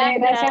much. noche.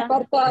 Gracias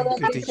por todo, Thank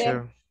you, teacher.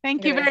 teacher.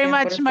 Thank you very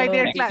Gracias much, por my todo,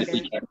 dear class.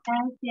 teacher.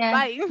 Gracias.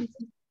 Bye.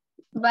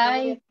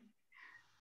 Bye.